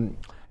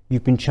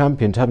been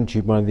championed, haven't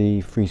you, by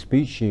the Free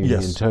Speech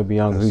Union, Toby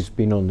Young, who's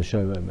been on the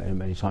show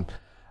many times,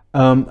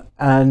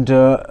 and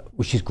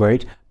which is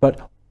great.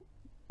 But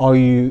are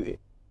you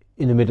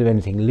in the middle of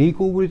anything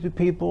legal with the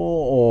people,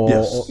 or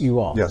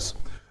you are? Yes.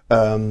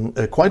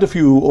 Quite a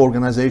few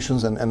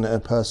organizations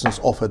and persons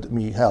offered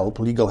me help,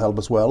 legal help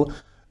as well.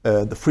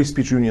 The Free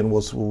Speech Union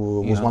was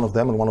one of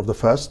them, and one of the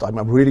first. I'm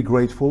really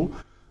grateful.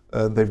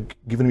 They've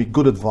given me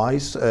good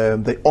advice.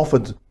 They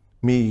offered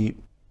me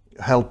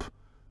help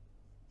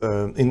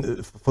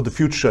for the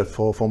future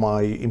for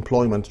my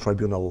employment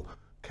tribunal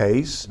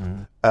case,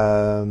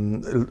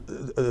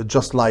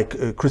 just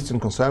like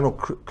Christian Concern or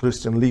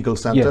Christian Legal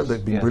Center.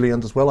 They've been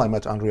brilliant as well. I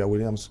met Andrea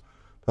Williams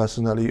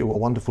personally,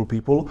 wonderful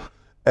people.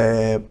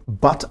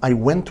 But I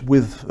went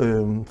with,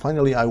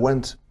 finally I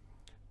went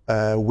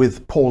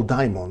with Paul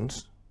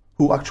Diamond,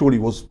 who actually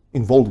was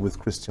involved with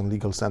Christian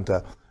Legal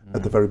Center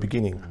at the very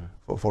beginning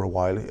for a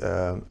while,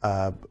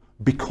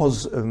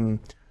 because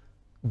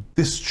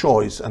this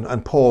choice,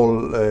 and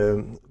Paul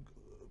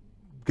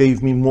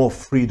gave me more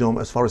freedom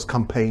as far as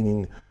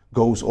campaigning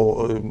goes,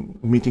 or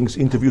meetings,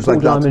 interviews Paul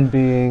like Diamond that.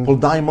 being... Paul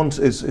Diamond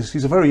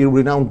he's a very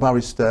renowned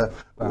barrister,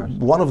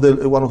 one of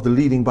the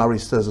leading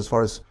barristers as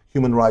far as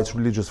human rights,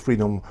 religious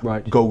freedom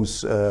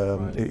goes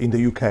in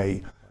the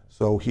UK.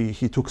 So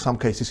he took some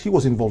cases. He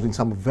was involved in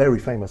some very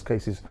famous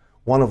cases.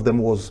 One of them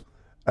was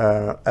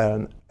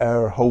an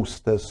air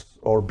hostess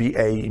or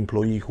BA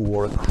employee who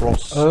wore a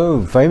cross.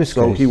 Oh, famous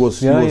so case. he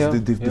was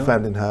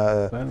defending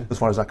her, as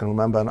far as I can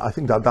remember, and I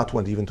think that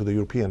went even to the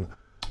European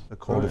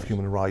Court of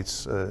Human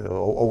Rights,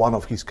 or one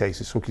of his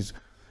cases. So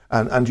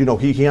and you know,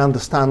 he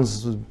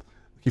understands.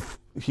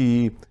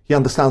 He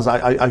understands.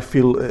 I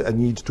feel a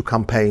need to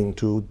campaign,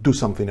 to do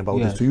something about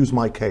this, to use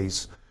my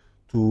case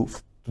to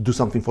do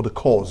something for the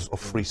cause of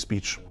free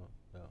speech.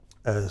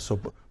 So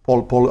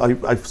Paul,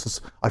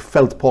 I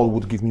felt Paul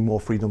would give me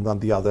more freedom than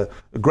the other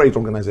great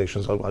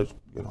organizations. I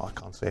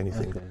can't say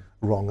anything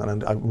wrong,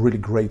 and I'm really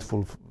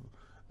grateful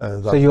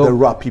that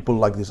there are people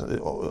like this,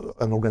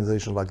 an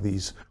organization like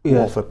these, who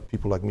offer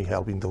people like me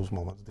help in those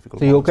moments,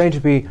 difficult moments. You're going to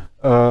be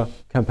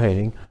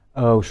campaigning,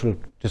 which we'll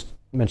just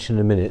mention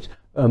in a minute,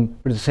 but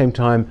at the same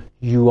time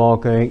you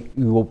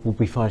will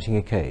be fighting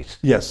a case.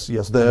 Yes.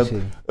 The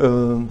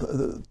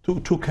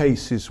two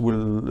cases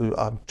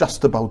are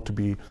just about to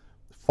be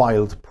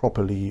filed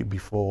properly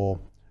before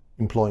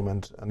an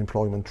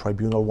employment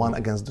tribunal. One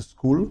against the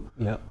school,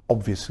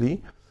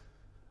 obviously,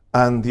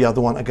 and the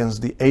other one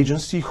against the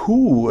agency,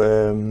 who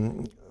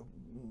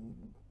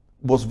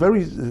was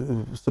very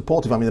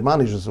supportive. I mean, the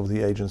managers of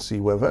the agency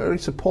were very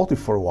supportive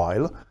for a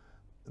while.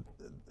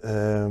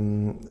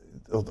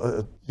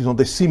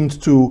 They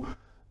seemed to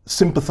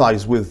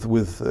sympathize with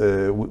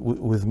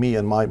me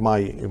and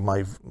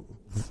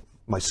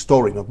my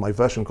story, not my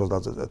version, because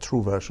that's a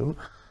true version.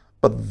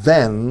 But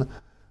then,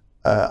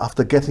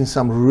 after getting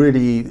some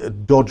really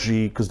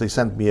dodgy, because they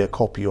sent me a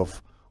copy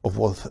of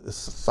what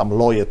some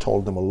lawyer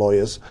told them, or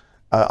lawyers,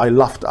 I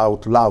laughed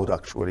out loud,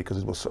 actually, because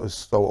it was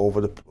so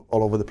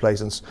all over the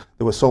place, and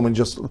there were so many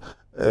just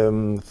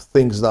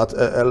things that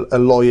a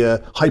lawyer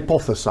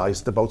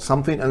hypothesized about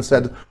something and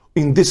said,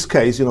 in this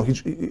case,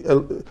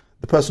 the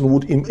person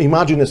would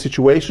imagine a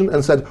situation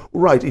and said,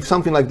 right, if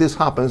something like this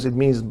happens, it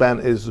means Ben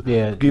is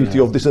guilty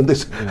of this and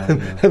this,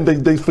 and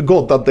they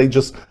forgot that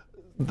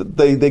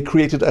they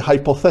created a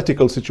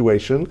hypothetical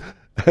situation,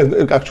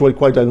 and actually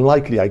quite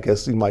unlikely, I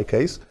guess, in my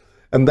case.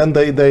 And then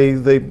they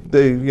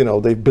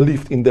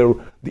believed in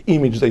the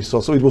image they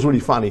saw. So it was really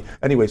funny.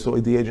 Anyway, so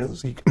the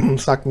agency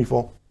sacked me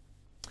for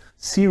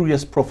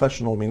serious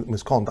professional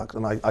misconduct.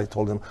 And I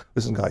told them,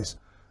 listen, guys,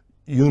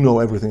 you know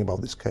everything about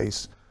this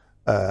case.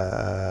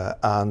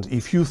 And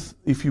if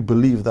you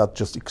believe that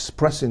just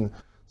expressing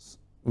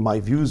my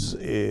views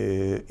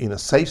in a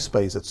safe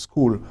space at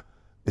school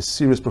is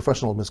serious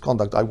professional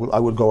misconduct, I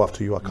will go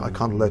after you. I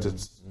can't let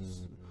it,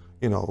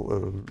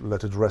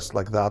 let it rest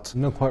like that.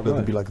 No, quite let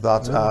right. it be like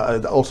that.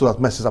 Also, that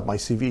messes up my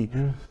CV.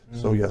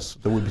 So yes,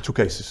 there will be two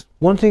cases.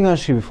 One thing,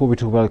 actually, before we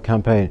talk about the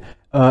campaign,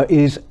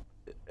 is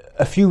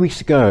a few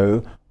weeks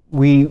ago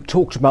we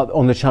talked about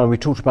on the channel. We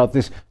talked about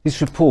this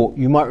report.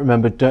 You might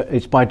remember.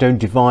 It's by Don't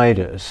Divide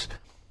Us.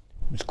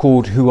 It's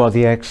called "Who Are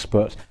the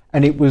Experts?"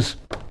 and it was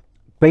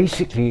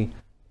basically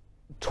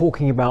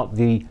talking about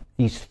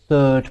these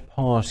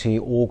third-party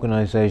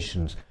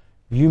organisations.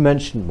 You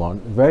mentioned one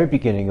at the very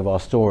beginning of our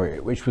story,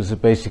 which was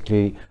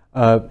basically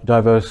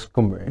Diverse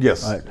Cymru.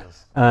 Yes. Right?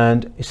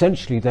 And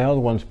essentially, they are the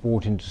ones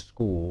brought into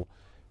school.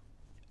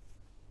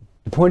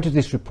 The point of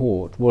this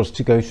report was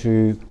to go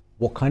through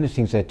what kind of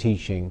things they're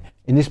teaching.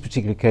 In this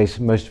particular case,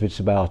 most of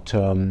it's about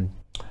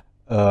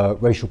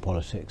racial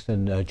politics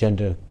and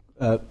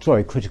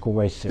critical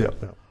race theory.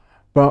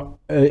 But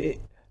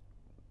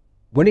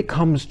when it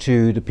comes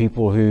to the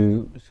people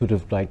who sort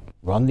of like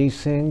run these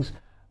things,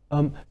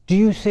 do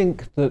you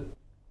think that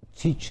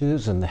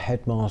teachers and the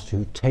headmaster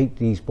who take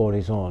these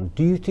bodies on,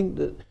 do you think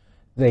that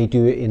they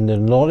do it in the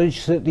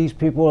knowledge that these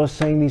people are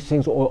saying these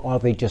things, or are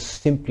they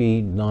just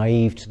simply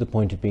naive to the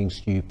point of being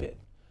stupid?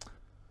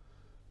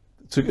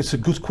 It's a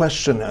good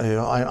question.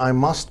 I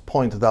must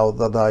point out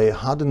that I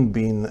hadn't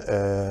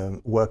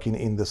been working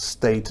in the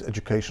state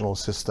educational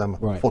system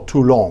for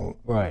too long.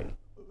 Right.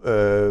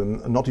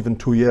 Not even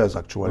 2 years,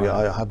 actually.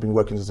 I had been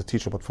working as a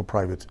teacher, but for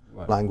private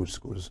language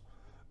schools.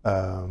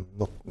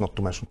 Not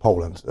to mention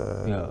Poland.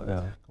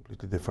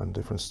 Completely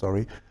different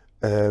story.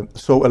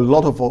 So a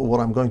lot of what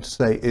I'm going to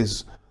say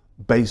is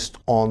based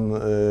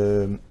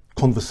on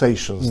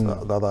conversations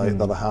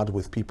that I had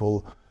with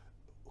people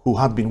who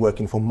had been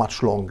working for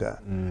much longer,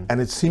 and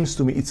it seems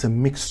to me it's a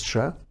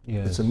mixture.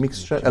 Yes, it's a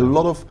mixture. A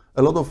lot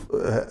of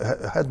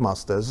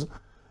headmasters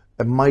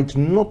might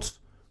not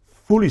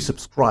fully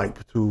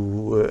subscribe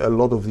to a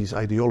lot of these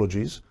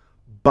ideologies,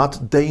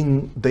 but they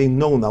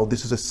know now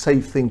this is a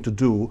safe thing to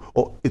do,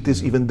 or it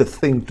is even the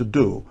thing to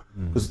do,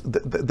 because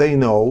they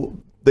know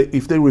that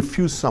if they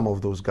refuse some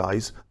of those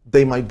guys,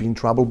 they might be in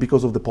trouble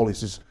because of the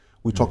policies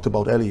we talked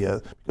about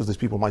earlier. Because these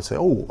people might say,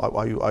 "Oh,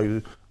 are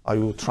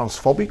you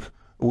transphobic?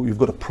 You've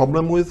got a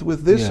problem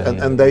with this,"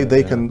 and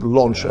they can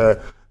launch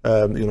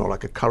you know,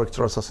 like a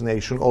character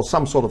assassination or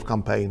some sort of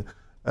campaign.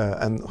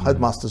 And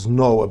headmasters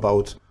know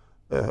about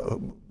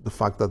the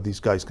fact that these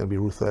guys can be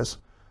ruthless.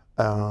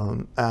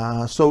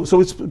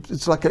 So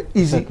it's like an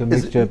easy, like a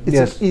mixture.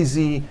 it's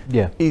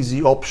an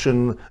easy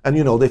option, and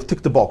you know they've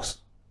ticked the box.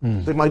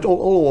 They might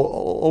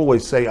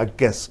always say, I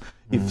guess,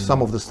 if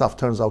some of the stuff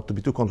turns out to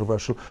be too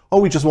controversial,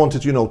 or we just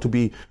wanted, you know, to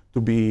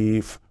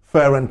be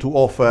fair and to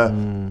offer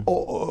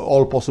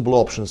all possible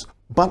options.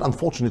 But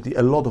unfortunately,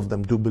 a lot of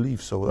them do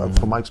believe so.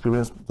 From my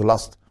experience, the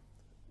last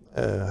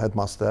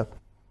headmaster,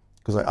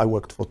 because I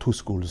worked for 2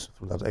 schools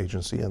through that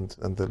agency, and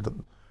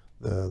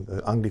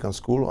the Anglican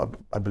school,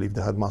 I believe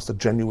the headmaster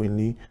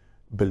genuinely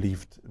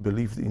believed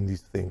in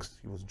these things.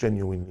 He was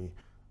genuinely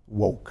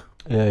woke.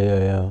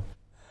 Yeah.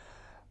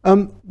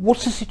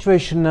 What's the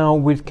situation now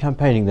with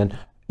campaigning then?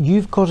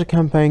 You've got a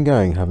campaign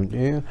going, haven't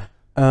you?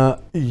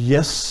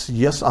 Yes.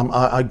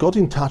 I got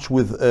in touch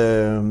with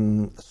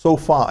so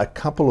far a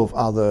couple of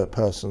other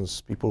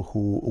people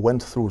who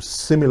went through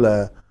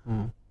similar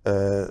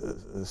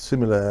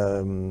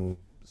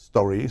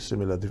story,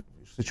 similar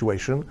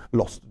situation,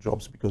 lost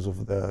jobs because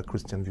of their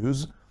Christian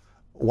views.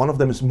 One of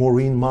them is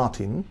Maureen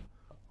Martin,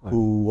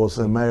 who was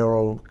a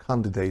mayoral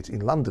candidate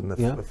in London a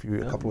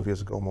couple of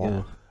years ago more.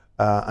 Yeah.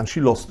 And she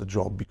lost the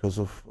job because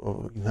of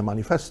in her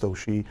manifesto,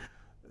 she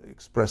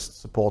expressed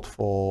support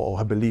for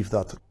her belief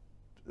that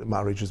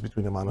marriage is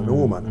between a man and a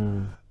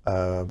woman.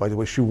 By the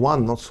way, she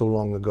won not so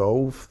long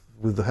ago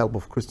with the help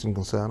of Christian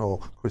Concern or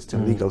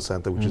Christian Legal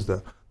Centre, which is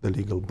the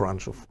legal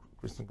branch of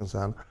Christian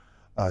Concern,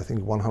 I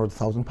think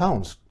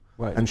 £100,000.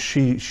 Right. And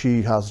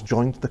she has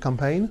joined the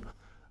campaign.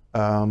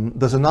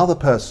 There's another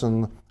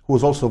person who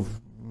was also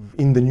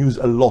in the news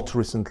a lot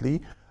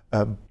recently,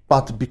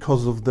 but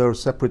because of their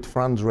separate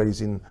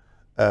fundraising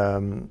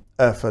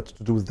effort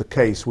to do with the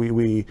case,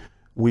 we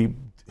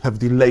have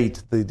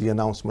delayed the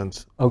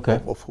announcement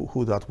of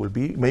who that will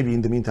be. Maybe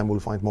in the meantime we'll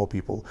find more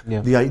people.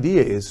 Yeah. The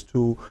idea is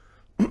to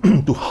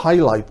to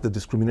highlight the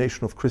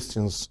discrimination of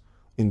Christians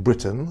in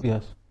Britain.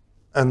 Yes.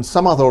 And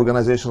some other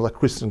organizations like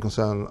Christian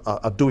Concern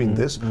are doing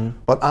this,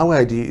 but our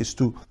idea is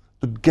to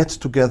get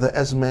together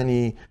as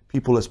many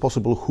people as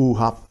possible who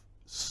have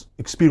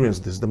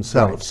experienced this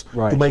themselves,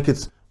 to make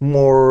it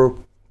more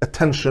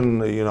attention,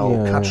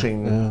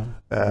 catching.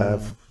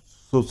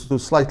 So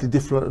slightly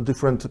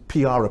different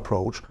PR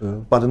approach.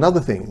 But another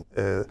thing,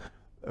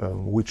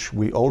 which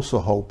we also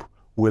hope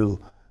will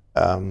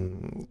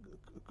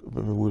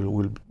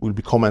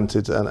be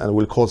commented and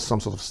will cause some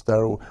sort of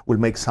stir, will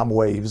make some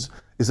waves,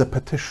 is a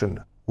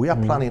petition. We are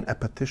planning a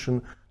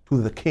petition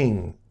to the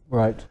king.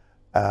 Right.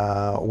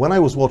 When I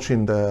was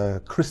watching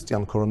the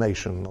Christian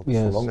coronation not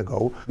so long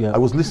ago, I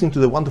was listening to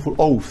the wonderful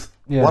oath.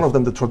 One of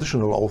them, the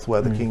traditional oath,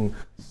 where the king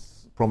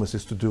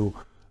promises to do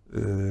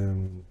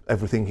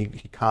everything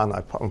he can.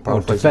 I'm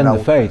paraphrasing defend now.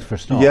 the faith for a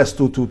start. Yes,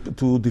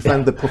 to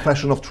defend the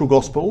profession of true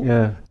gospel.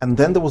 Yeah. And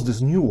then there was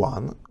this new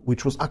one,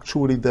 which was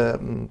actually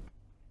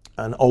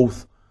an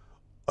oath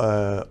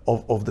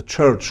of the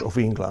Church of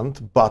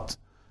England, but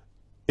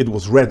it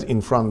was read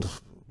in front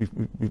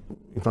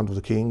of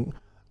the king,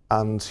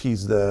 and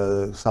he's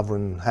the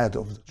sovereign head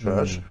of the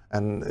church.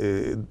 And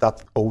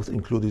that oath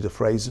included a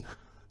phrase,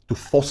 to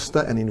foster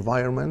an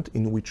environment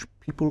in which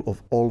people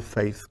of all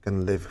faith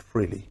can live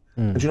freely.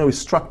 And it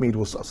struck me, it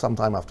was some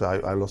time after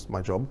I lost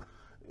my job,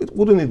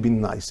 wouldn't it be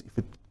nice if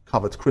it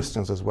covered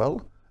Christians as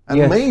well?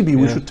 And maybe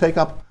we should take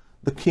up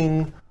the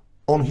king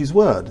on his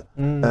word.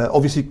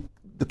 Obviously,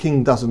 the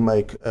king doesn't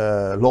make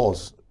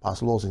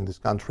pass laws in this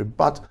country,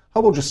 but how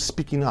about just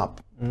speaking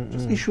up?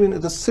 Just issuing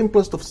the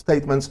simplest of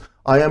statements,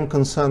 I am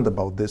concerned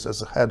about this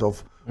as a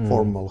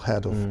formal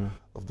head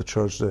of the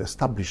church, the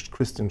established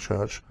Christian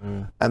church,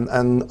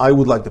 and I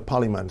would like the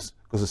parliament,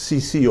 because the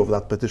CC of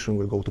that petition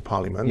will go to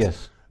parliament,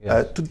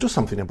 to do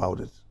something about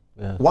it.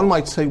 One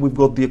might say we've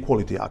got the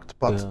Equality Act,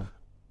 but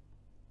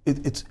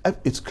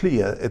it's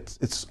clear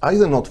it's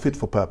either not fit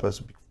for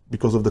purpose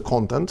because of the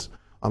content,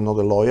 I'm not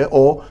a lawyer,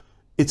 or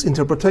its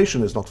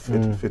interpretation is not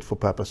fit for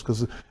purpose,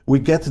 because we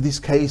get these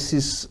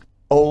cases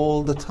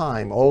all the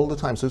time,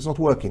 so it's not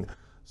working.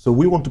 So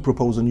we want to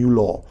propose a new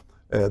law.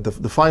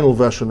 The final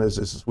version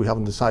is we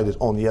haven't decided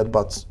on yet,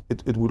 but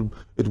it will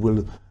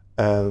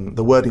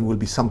the wording will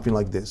be something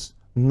like this: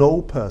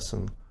 no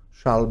person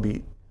shall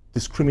be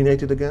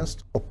discriminated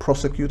against or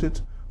prosecuted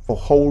for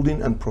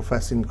holding and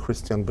professing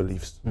Christian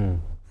beliefs.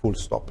 Full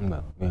stop. And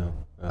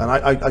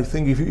I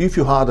think if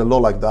you had a law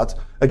like that,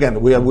 again,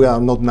 we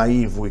are not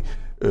naive.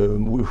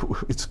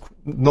 It's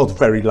not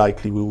very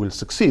likely we will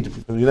succeed.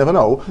 You never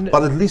know. No.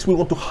 But at least we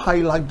want to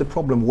highlight the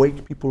problem,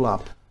 wake people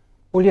up.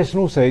 Well, yes,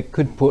 and also it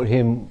could put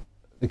him,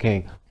 the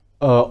king,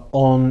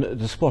 on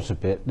the spot a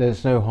bit.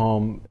 There's no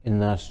harm in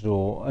that at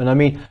all. And I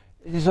mean,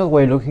 there's another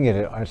way of looking at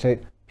it. I say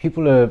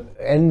people are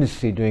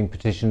endlessly doing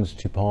petitions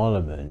to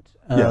Parliament.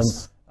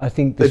 Yes. I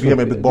think they became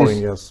a bit boring.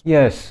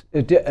 Yes.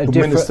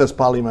 Ministers'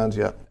 Parliament.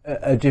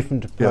 A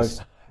different approach.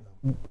 Yes.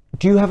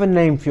 Do you have a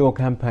name for your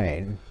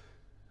campaign?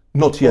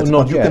 Not yet,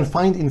 not but you yet. can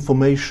find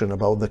information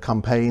about the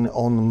campaign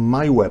on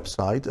my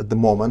website at the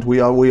moment.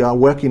 We are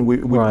working,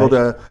 we've got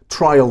a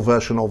trial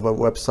version of a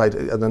website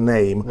and a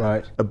name,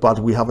 but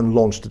we haven't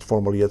launched it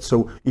formally yet.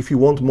 So if you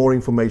want more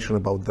information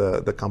about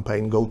the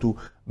campaign, go to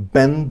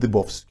Ben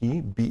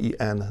Dybowski,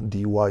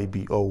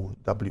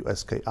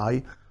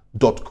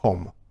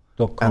 BenDybowski.com.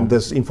 And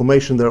there's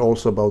information there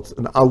also about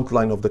an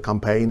outline of the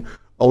campaign.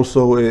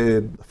 Also,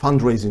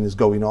 fundraising is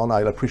going on.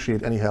 I'll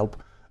appreciate any help.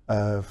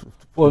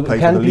 Well,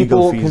 can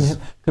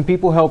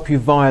people help you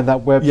via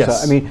that website?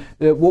 Yes. I mean,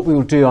 what we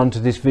will do under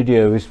this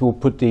video is we'll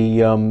put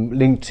the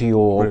link to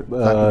your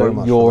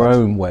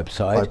own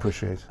website. I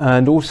appreciate.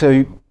 And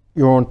also,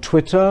 you're on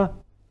Twitter.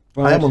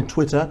 Right? I am on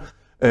Twitter.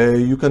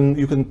 You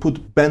can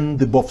put Ben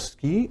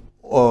Dybowski,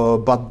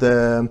 but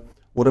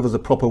whatever's the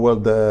proper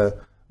word, the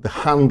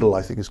handle,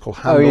 I think it's called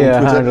handle. Oh yeah,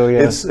 on Twitter. handle.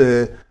 Yeah. It's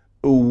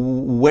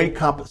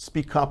Wake Up,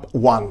 Speak Up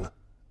 1.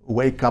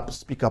 Wake Up,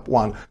 Speak Up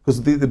 1,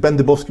 because the Ben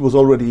Dybowski was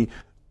already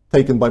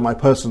taken by my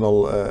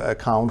personal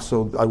account,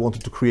 so I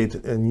wanted to create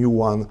a new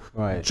one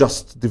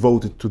just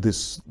devoted to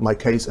my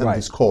case and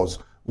this cause.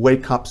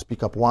 Wake Up,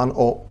 Speak Up 1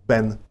 or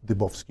Ben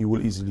Dybowski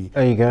will easily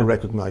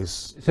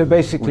recognize. So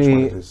basically, which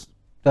one it is.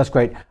 That's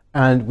great,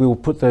 and we will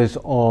put those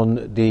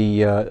on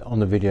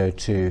the video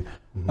too.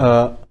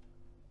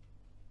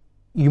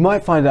 You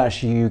might find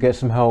actually you get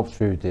some help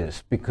through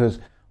this, because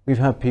we've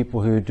had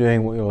people who are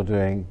doing what you're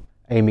doing.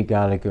 Amy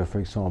Gallagher, for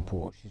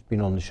example, she's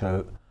been on the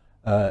show.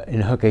 In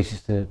her case,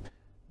 it's the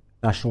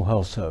National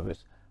Health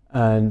Service,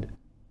 and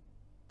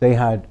they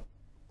had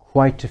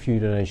quite a few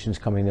donations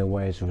coming their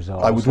way as a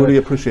result. I would really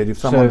appreciate if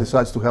someone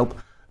decides to help.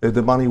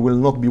 The money will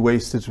not be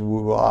wasted.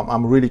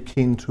 I'm really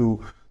keen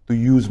to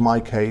use my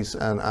case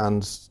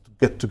and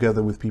get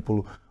together with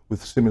people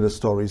with similar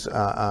stories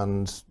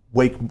and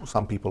wake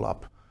some people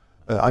up.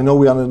 I know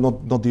we are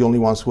not the only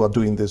ones who are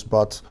doing this,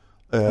 but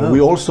we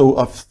also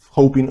are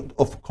hoping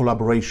of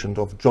collaboration,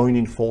 of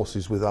joining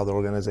forces with other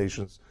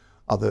organizations,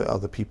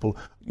 other people.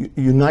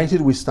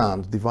 United we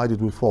stand,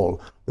 divided we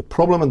fall. The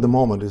problem at the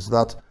moment is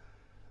that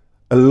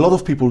a lot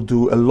of people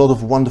do a lot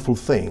of wonderful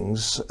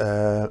things,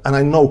 and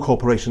I know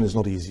cooperation is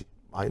not easy.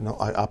 I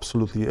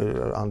absolutely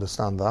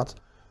understand that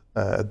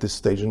at this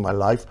stage in my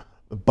life.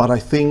 But I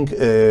think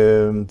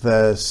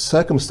the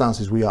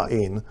circumstances we are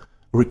in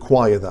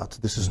require that.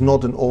 This is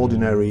not an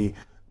ordinary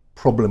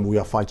problem we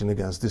are fighting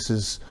against. This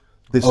is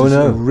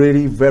a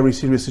really very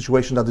serious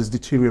situation that is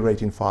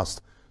deteriorating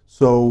fast.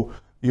 So,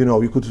 you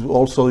know, you could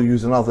also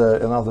use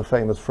another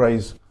famous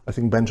phrase. I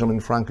think Benjamin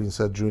Franklin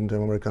said during the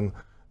American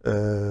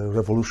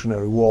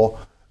Revolutionary War,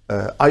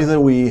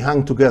 either we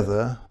hang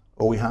together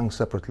or we hang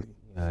separately.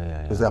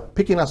 Because they are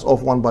picking us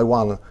off one by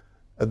one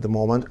at the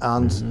moment,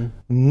 and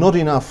not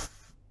enough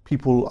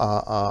people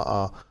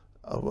are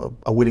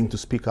willing to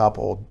speak up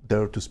or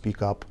dare to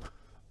speak up.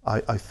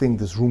 I think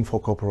there's room for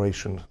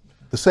cooperation.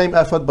 The same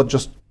effort, but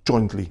just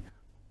jointly.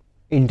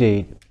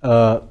 Indeed.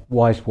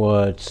 Wise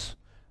words.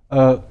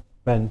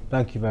 Ben,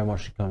 thank you very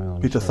much for coming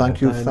on. Peter,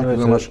 thank you. Thank you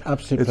very much.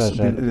 Absolute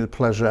pleasure. It's been a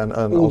pleasure and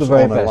all also the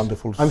very honor, best.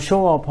 Wonderful. I'm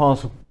sure our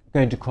paths are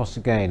going to cross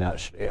again,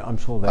 actually. I'm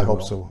sure they will. I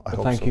hope so.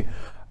 Thank you.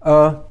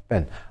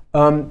 Ben,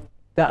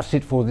 that's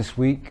it for this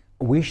week.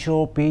 We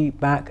shall be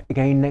back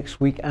again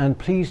next week. And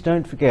please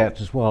don't forget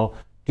as well,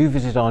 do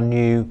visit our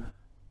new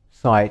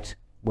site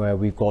where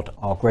we've got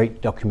our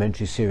great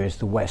documentary series,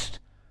 The West.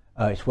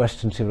 It's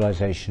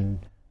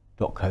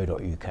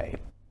westerncivilization.co.uk.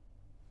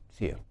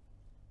 See you.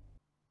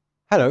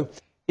 Hello.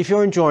 If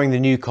you're enjoying the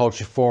New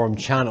Culture Forum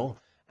channel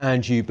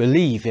and you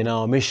believe in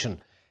our mission,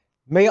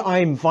 may I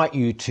invite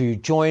you to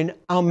join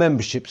our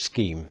membership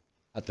scheme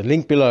at the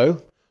link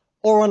below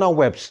or on our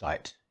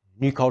website,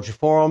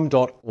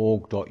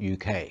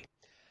 newcultureforum.org.uk.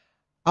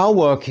 Our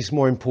work is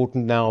more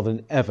important now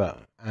than ever,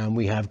 and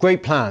we have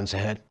great plans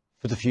ahead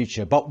for the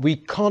future, but we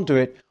can't do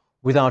it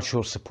without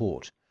your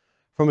support.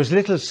 From as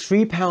little as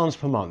 £3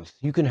 per month,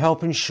 you can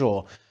help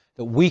ensure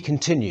that we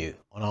continue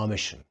on our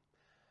mission.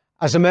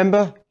 As a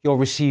member, you'll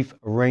receive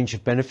a range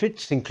of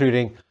benefits,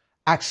 including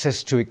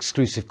access to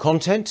exclusive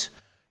content,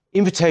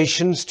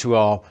 invitations to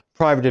our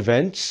private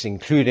events,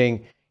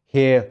 including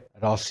here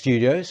at our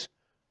studios,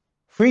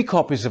 free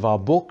copies of our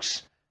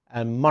books,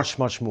 and much,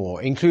 much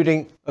more,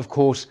 including, of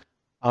course,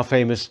 our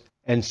famous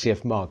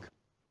NCF mug.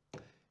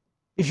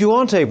 If you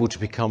aren't able to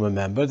become a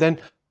member, then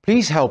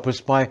please help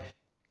us by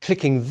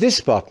clicking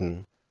this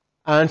button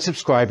and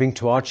subscribing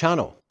to our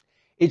channel.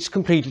 It's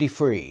completely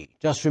free.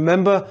 Just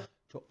remember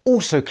to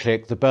also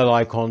click the bell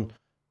icon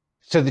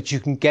so that you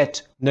can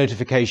get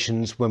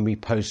notifications when we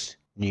post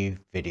new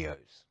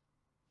videos.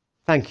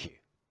 Thank you.